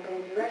witness, I'm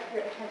going to direct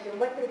your attention.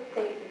 What does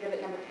State's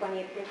Exhibit number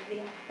 20 appear to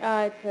be?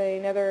 It's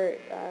another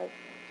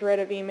thread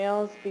of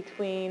emails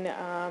between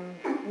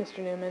Mr.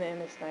 Newman and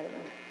Ms.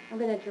 Sneiderman. I'm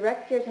going to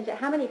direct your attention.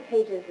 How many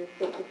pages is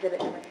State's Exhibit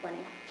number 20?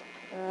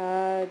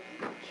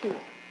 2.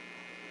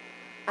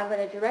 I'm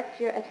going to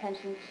direct your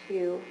attention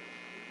to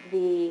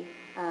the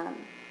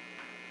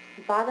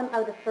bottom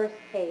of the first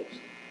page.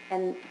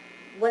 And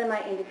what am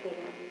I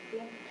indicating? Do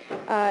you see?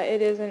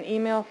 It is an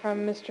email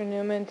from Mr.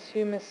 Newman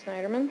to Ms.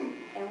 Sneiderman.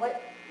 And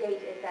what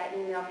date is that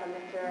email from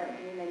Mr.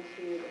 Newman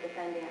to the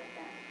defendant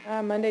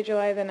sent? Monday,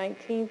 July the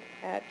 19th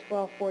at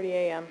 12:40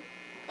 a.m.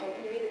 Okay,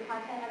 can you read the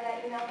content of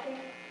that email, please?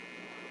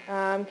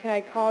 Can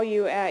I call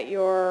you at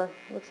your,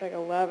 looks like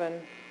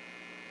 11,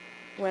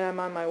 when I'm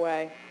on my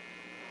way?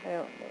 I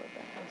don't know what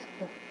that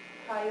is.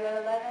 Call you at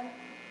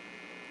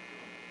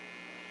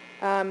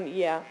 11?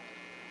 Yeah.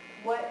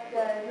 What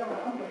does... No,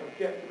 I'm going to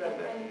object to that.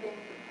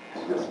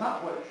 That's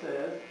not what it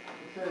says. It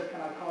says,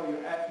 can I call you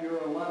at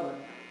your 11?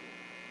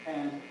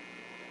 And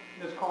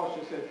Ms. Carl's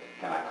just said,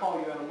 can I call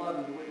you at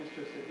 11? The witness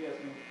just said yes.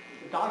 I mean,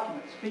 the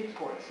document speaks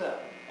for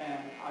itself.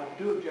 And I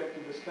do object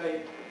to the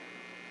state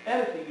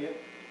editing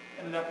it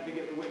in an effort to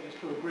get the witness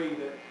to agree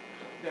that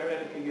their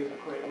editing is a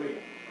correct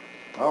reading.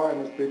 All right,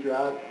 Mr. Petrie,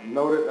 I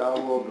noted. I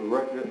will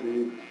direct that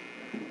the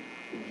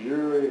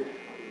jury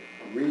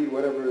read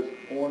whatever is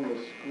on the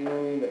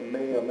screen that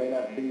may or may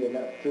not be in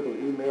that particular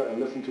email and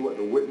listen to what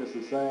the witness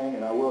is saying,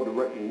 and I will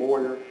direct the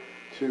lawyer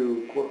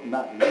to, quote,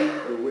 not read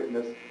the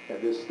witness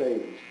at this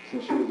stage,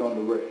 since she is on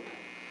the record.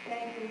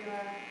 Thank you, Your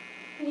Honor.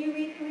 Can you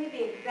read to me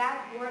the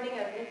exact wording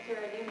of Mr.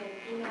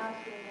 Newman's email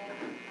to Ms.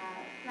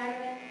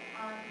 Sneiderman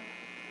on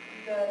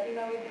the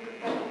email we've been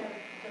discussing of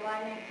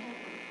July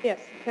 19th? Yes.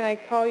 Can I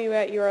call you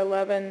at your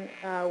 11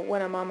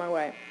 when I'm on my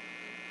way?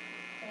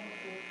 Thank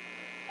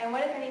you. And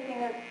what, if anything,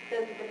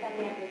 does the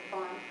defendant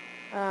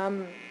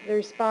respond? The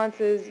response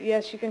is,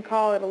 yes, you can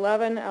call at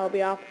 11. I'll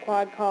be off the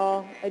quad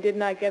call. I did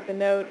not get the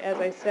note, as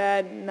I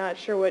said. Not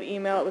sure what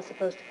email it was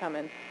supposed to come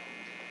in.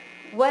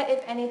 What,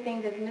 if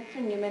anything, does Mr.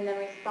 Newman then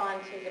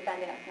respond to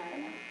defendant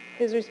Sneiderman?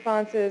 His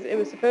response is, it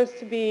was supposed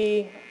to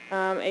be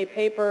a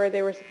paper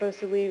they were supposed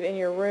to leave in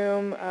your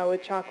room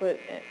with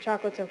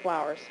chocolates and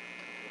flowers.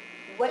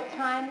 What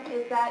time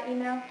is that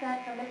email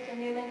sent from Mr.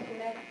 Newman to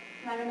Ms.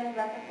 Sneiderman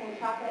referencing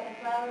chocolate and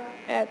flowers?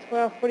 At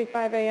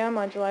 12:45 a.m.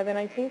 on July the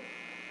 19th.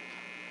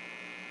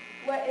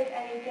 What, if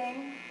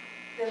anything,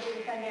 does the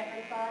defendant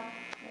respond?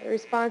 The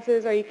response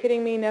is, are you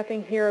kidding me?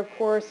 Nothing here, of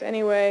course.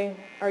 Anyway,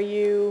 are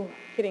you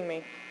kidding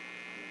me?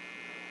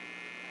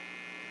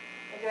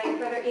 Is there any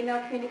further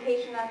email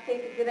communication on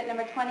State's Exhibit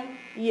number 20?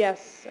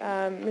 Yes.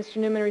 Mr.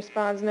 Newman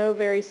responds, no,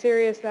 very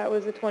serious. That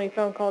was the 20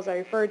 phone calls I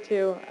referred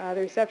to.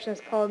 The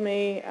receptionist called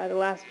me, the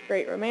last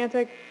great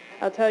romantic.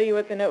 I'll tell you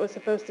what the note was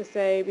supposed to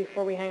say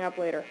before we hang up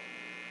later.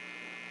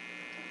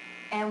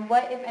 And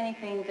what, if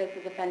anything, does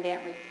the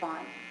defendant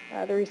respond?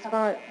 The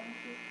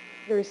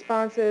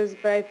response is,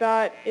 but I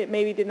thought it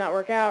maybe did not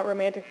work out.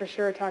 Romantic for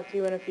sure. Talk to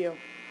you in a few.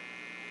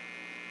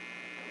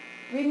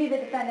 Read me the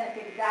defendant's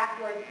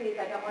exact words, please.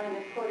 I don't want to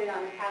misquote it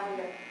on the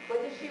calendar.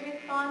 What did she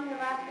respond, her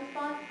last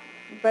response?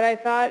 But I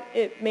thought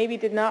it maybe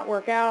did not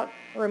work out.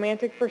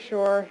 Romantic for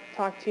sure.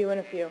 Talk to you in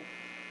a few.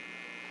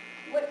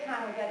 What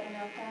time was that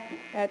email sent?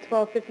 At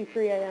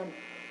 12:53 a.m.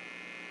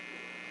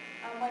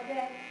 On what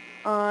day?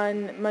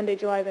 On Monday,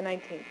 July the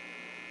 19th.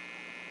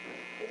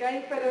 Is there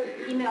any further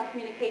email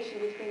communication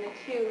between the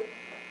two,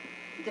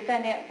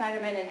 defendant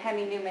Sneiderman and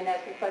Hemi Newman, as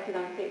reflected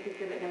on State's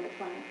Exhibit number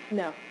 20?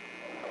 No.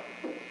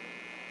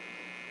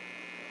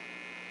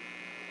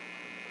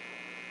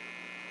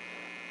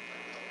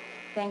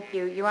 Thank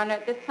you. Your Honor,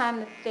 at this time,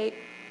 the State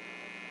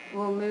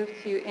will move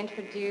to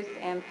introduce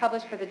and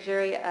publish for the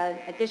jury an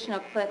additional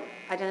clip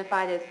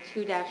identified as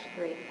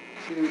 2-3.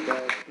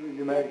 2-3,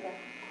 you may.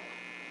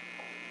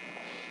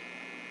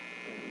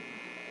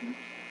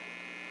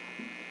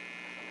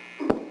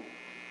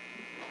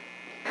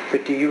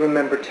 But do you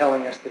remember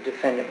telling us the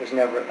defendant was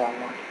never at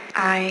Longmont?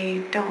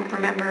 I don't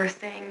remember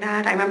saying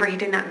that. I remember he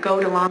did not go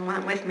to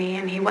Longmont with me,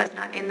 and he was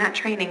not in that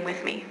training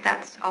with me.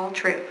 That's all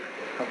true.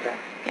 Okay.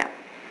 Yeah.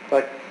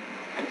 But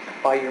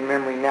by your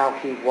memory now,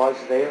 he was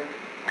there?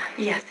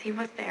 Yes, he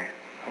was there.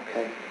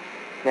 Okay.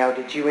 Now,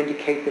 did you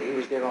indicate that he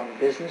was there on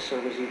business,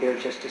 or was he there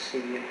just to see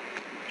you?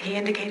 He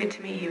indicated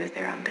to me he was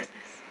there on business.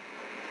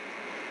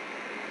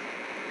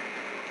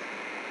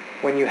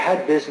 When you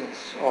had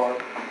business, or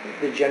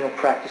the general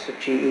practice of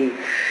GE,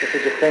 if the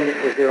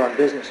defendant was there on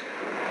business,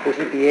 would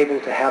he be able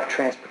to have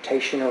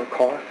transportation or a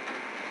car?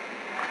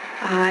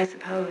 I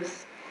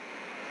suppose.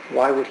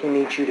 Why would he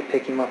need you to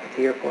pick him up at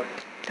the airport?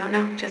 Don't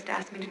know. Just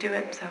asked me to do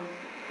it, so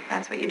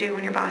that's what you do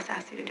when your boss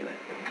asks you to do it.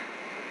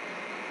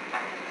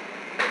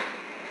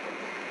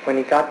 When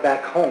he got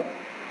back home,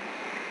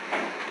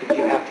 did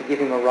you have to give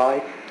him a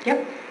ride?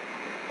 Yep.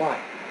 Why?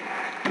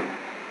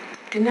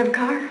 Didn't have a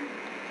car.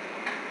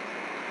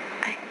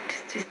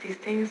 Just these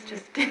things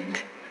just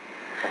didn't.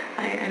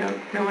 I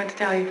don't know what to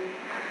tell you.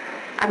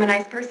 I'm a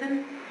nice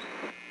person.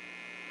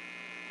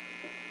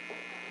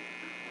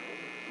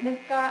 Ms.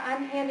 Garr,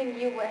 I'm handing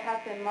you what has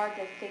been marked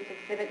as State's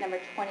Exhibit number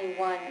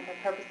 21, and for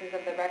purposes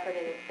of the record,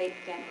 it is State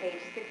Stamp page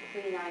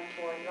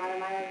 6394. Your Honor,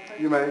 may I refer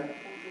to You may.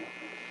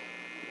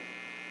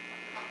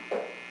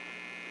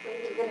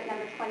 State's Exhibit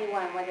number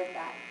 21, what is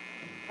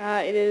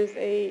that? It is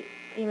a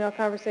email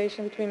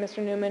conversation between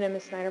Mr. Newman and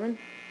Ms. Sneiderman.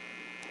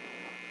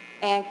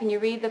 And can you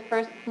read the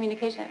first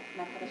communication?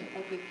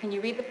 Thank you. Can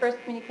you read the first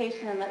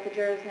communication and let the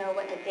jurors know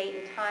what the date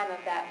and time of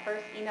that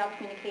first email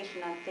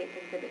communication on State's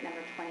Exhibit number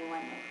 21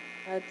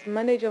 is? It's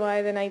Monday,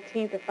 July the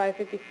 19th at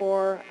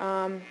 5:54,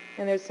 and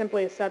there's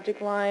simply a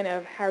subject line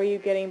of, how are you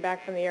getting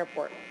back from the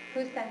airport?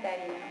 Who sent that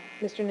email?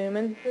 Mr.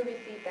 Newman, Who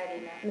received that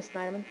email? Ms.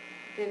 Sneiderman.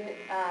 Did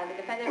the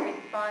defendant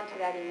respond to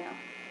that email?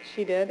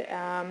 She did.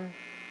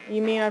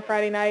 You mean on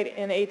Friday night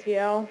in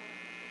ATL?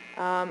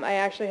 I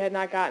actually had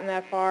not gotten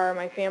that far.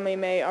 My family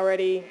may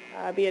already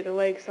be at the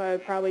lake, so I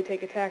would probably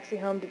take a taxi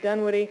home to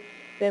Dunwoody,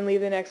 then leave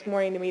the next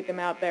morning to meet them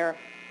out there.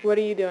 What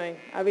are you doing?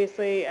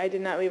 Obviously, I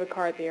did not leave a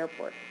car at the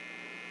airport.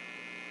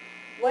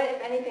 What,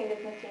 if anything, does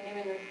Mr.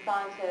 Newman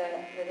respond to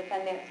the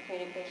defendant's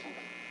communication?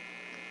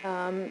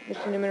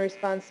 Mr. Newman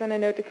responds, send a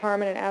note to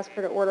Carmen and ask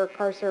her to order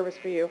car service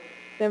for you.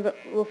 Then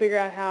we'll figure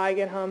out how I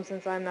get home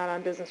since I'm not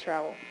on business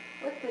travel.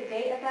 What's the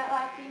date of that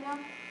last email?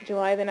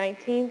 July the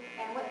 19th,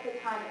 And what's the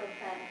time it was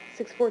sent?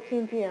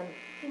 6:14 p.m.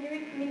 Can you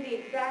read for me the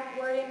exact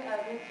wording of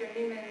Mr.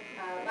 Newman's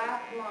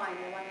last line?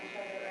 I want to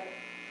show it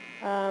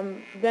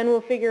right. Then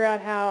we'll figure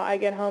out how I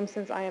get home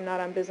since I am not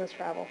on business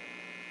travel.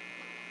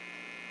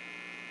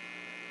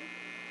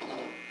 Does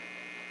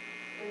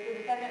the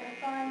defendant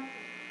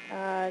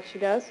respond? She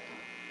does.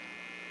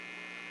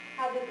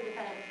 How did the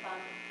defendant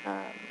respond?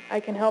 I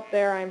can help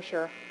there, I'm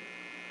sure.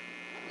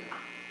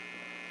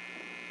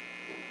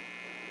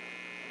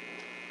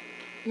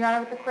 Your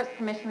Honor, with the court's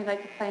permission, we'd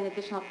like to play an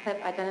additional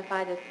clip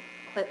identified as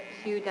clip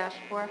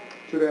 2-4.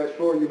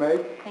 2-4, you may.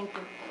 Thank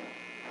you.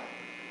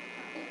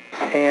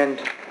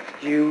 And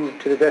you,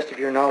 to the best of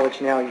your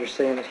knowledge now, you're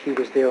saying that he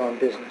was there on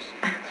business?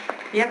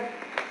 Yep.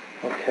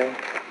 Okay.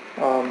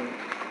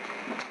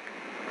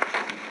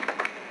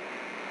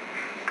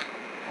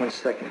 One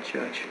second,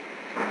 Judge.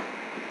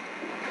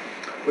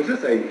 Was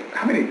this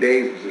how many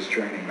days was this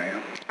training,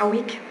 ma'am? A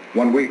week.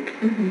 1 week?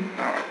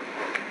 Mm-hmm. All right.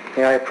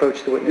 May I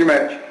approach the witness? You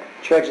may.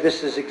 Judge,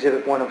 this is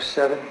Exhibit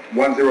 107.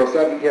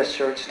 107? Yes,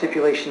 sir. It's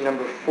stipulation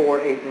number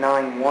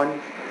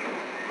 4891.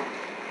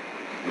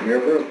 You may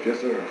approach. Yes,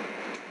 sir.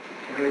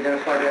 Can you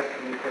identify that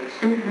for me, please?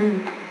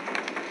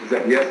 Mm-hmm. Is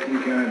that yes, you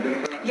can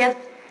identify? Yes,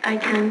 I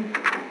can.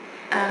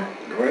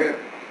 Go ahead.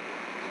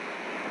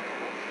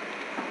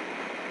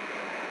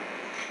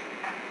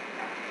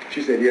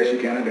 She said yes, you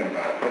can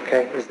identify.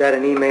 Okay. Is that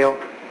an email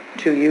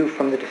to you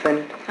from the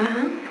defendant?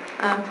 Uh-huh.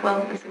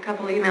 Well, it's a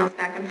couple of emails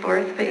back and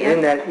forth, but yeah.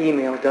 In that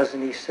email,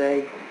 doesn't he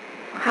say,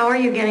 How are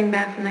you getting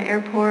back from the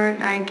airport?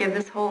 I give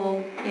this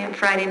whole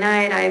Friday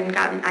night. I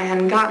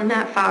hadn't gotten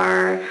that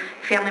far.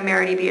 Family may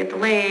already be at the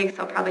lake,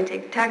 so I'll probably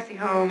take the taxi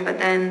home. But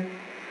then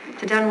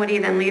to Dunwoody,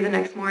 then leave the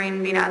next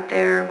morning, meet out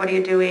there. What are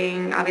you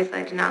doing? Obviously,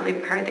 I did not leave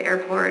a car at the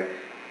airport.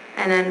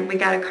 And then we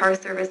got a car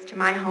service to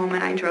my home,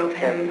 and I drove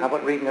okay, him. how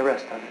about reading the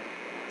rest of it?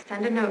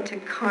 Send a note to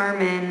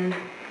Carmen.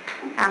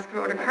 Ask her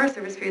to order car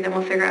service for you. Then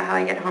we'll figure out how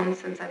I get home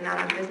since I'm not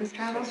on business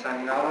travel. Since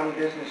I'm not on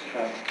business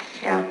travel.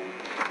 Yeah.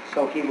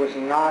 So he was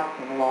not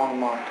in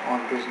Longmont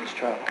on business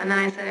travel. And then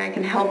I said I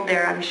can help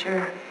there, I'm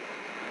sure.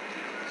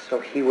 So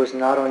he was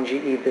not on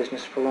GE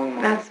business for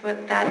Longmont. That's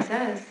what that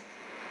says.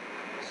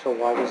 So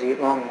why was he at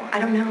Longmont? I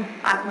don't know.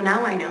 Well,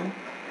 now I know.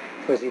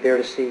 Was he there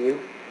to see you?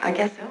 I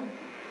guess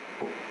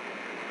so.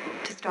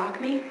 To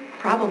stalk me?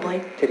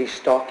 Probably. Did he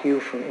stalk you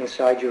from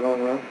inside your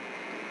own room?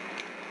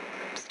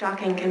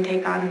 Stalking can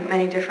take on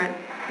many different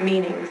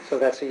meanings. So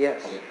that's a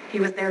yes. He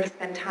was there to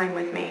spend time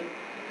with me.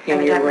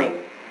 In your Evidently.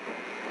 room?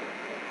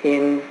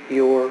 In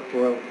your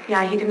room?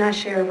 Yeah, he did not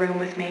share a room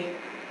with me.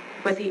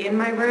 Was he in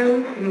my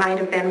room? Might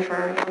have been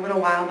for a little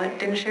while, but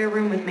didn't share a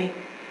room with me.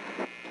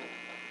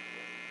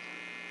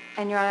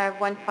 And Your Honor, I have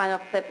one final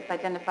clip. It's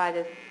identified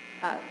as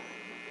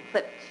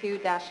clip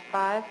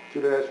 2-5.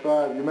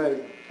 2-5, you may.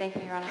 Thank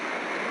you, Your Honor.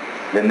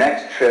 The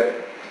next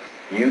trip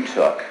you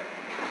took,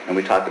 and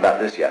we talked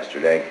about this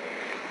yesterday,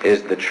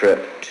 is the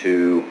trip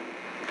to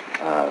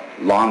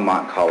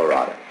Longmont,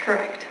 Colorado.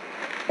 Correct.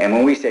 And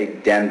when we say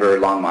Denver,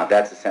 Longmont,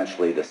 that's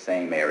essentially the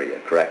same area,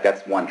 correct?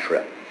 That's one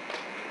trip.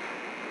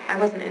 I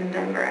wasn't in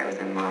Denver. I was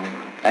in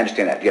Longmont. I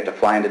understand that. Do you have to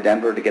fly into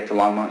Denver to get to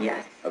Longmont?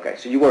 Yes. Okay,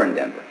 so you were in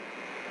Denver.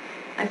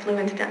 I flew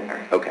into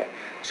Denver. Okay.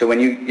 So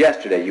when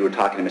yesterday you were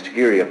talking to Mr.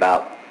 Geary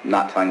about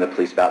not telling the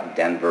police about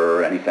Denver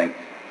or anything,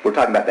 we're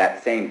talking about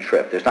that same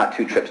trip. There's not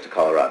two trips to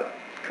Colorado.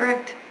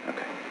 Correct.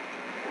 Okay.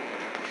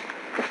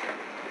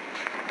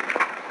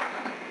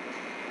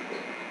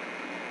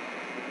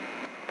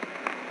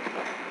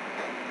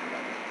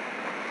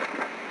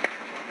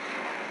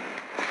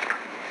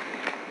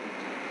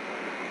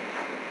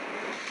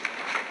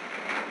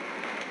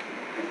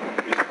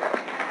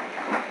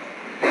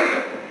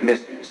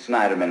 Ms.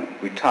 Sneiderman,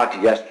 you talked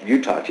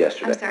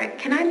yesterday. I'm sorry.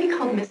 Can I be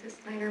called Mrs.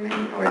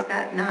 Sneiderman, or is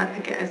that not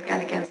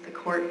against the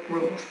court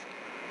rules?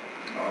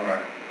 All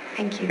right.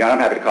 Thank you. Yeah, I'm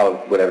happy to call her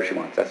whatever she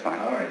wants. That's fine.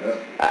 All right.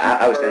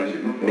 I was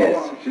saying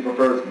Ms. She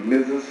prefers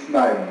Mrs.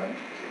 Sneiderman.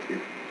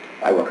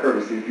 I will.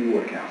 Courtesy, if you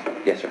would, counsel.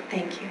 Yes, sir.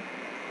 Thank you.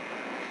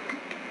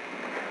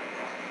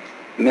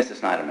 Mrs.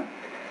 Sneiderman.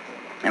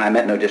 And I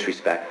meant no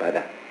disrespect by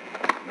that.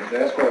 Let's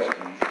ask questions.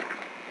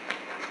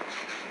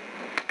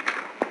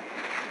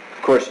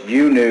 Of course,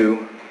 you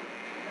knew,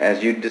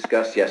 as you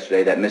discussed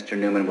yesterday, that Mr.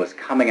 Newman was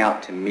coming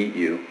out to meet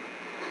you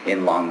in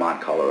Longmont,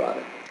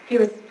 Colorado. He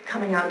was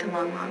coming out to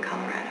Longmont,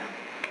 Colorado.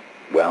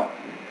 Well,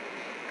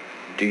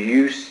 do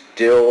you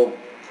still,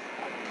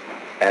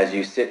 as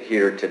you sit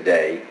here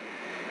today,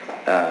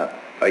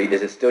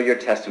 is it still your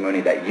testimony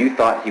that you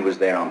thought he was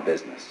there on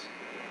business?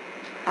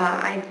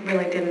 I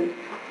really didn't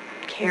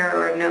care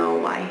or know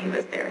why he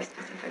was there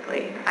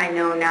specifically. I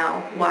know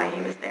now why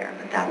he was there,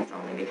 but that's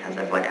only because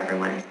of what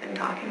everyone has been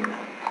talking about.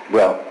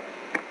 Well,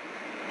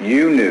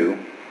 you knew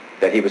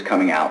that he was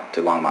coming out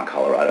to Longmont,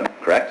 Colorado,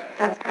 correct?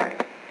 That's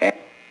correct.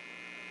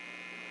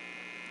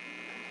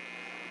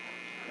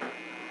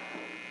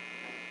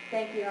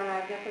 Thank you, Your Honor. I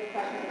have no further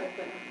questions of this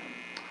witness.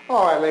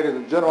 All right, ladies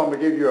and gentlemen, I'm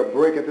going to give you a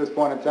break at this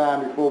point in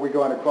time before we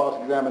go into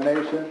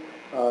cross-examination.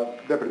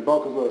 Deputy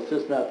Buckles will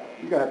assist me.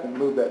 You're going to have to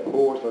move that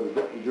board so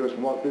the jurors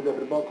can walk through,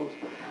 Deputy Buckles.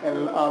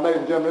 And ladies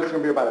and gentlemen, this is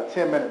going to be about a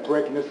 10-minute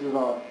break, and this is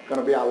going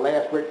to be our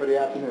last break for the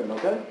afternoon,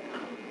 okay?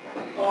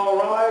 All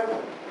right.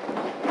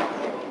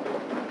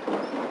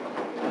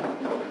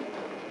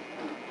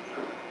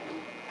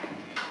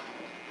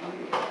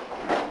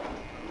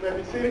 Let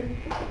me see.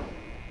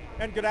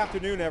 And good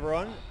afternoon,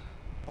 everyone.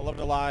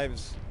 11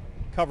 Alive's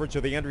coverage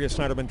of the Andrea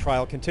Sneiderman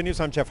trial continues.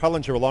 I'm Jeff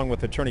Hullinger along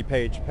with attorney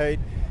Paige.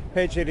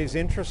 Paige, it is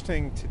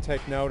interesting to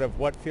take note of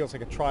what feels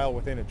like a trial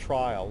within a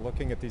trial,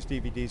 looking at these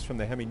DVDs from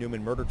the Hemi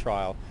Newman murder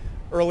trial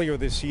earlier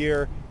this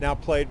year, now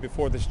played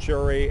before this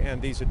jury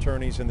and these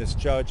attorneys and this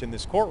judge in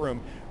this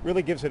courtroom,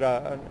 really gives it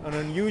an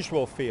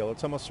unusual feel.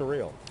 It's almost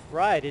surreal.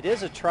 Right, it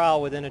is a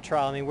trial within a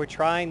trial. I mean, we're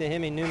trying the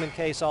Hemi Newman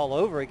case all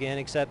over again,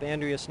 except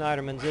Andrea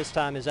Sneiderman this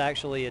time is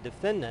actually a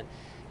defendant.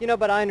 You know,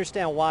 but I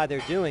understand why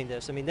they're doing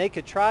this. I mean, they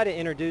could try to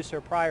introduce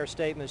her prior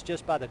statements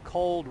just by the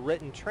cold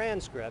written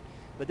transcript,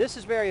 but this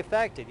is very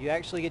effective. You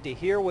actually get to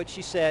hear what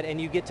she said,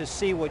 and you get to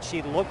see what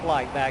she looked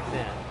like back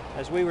then.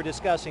 As we were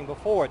discussing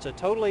before, it's a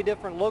totally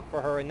different look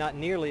for her and not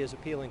nearly as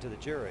appealing to the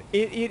jury.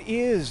 It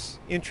is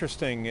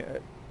interesting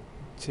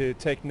to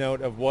take note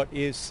of what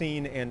is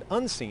seen and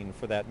unseen,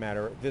 for that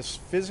matter. This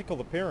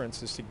physical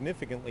appearance is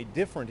significantly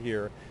different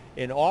here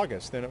in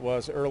August than it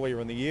was earlier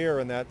in the year,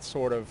 and that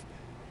sort of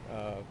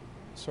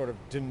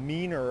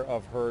demeanor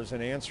of hers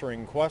in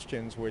answering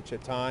questions, which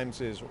at times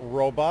is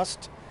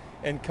robust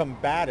and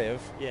combative,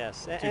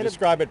 yes, to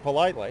describe it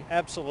politely.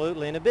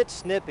 Absolutely, and a bit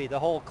snippy, the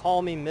whole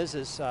 "call me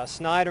Mrs.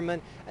 Sneiderman."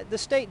 The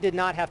state did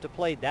not have to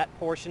play that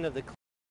portion of the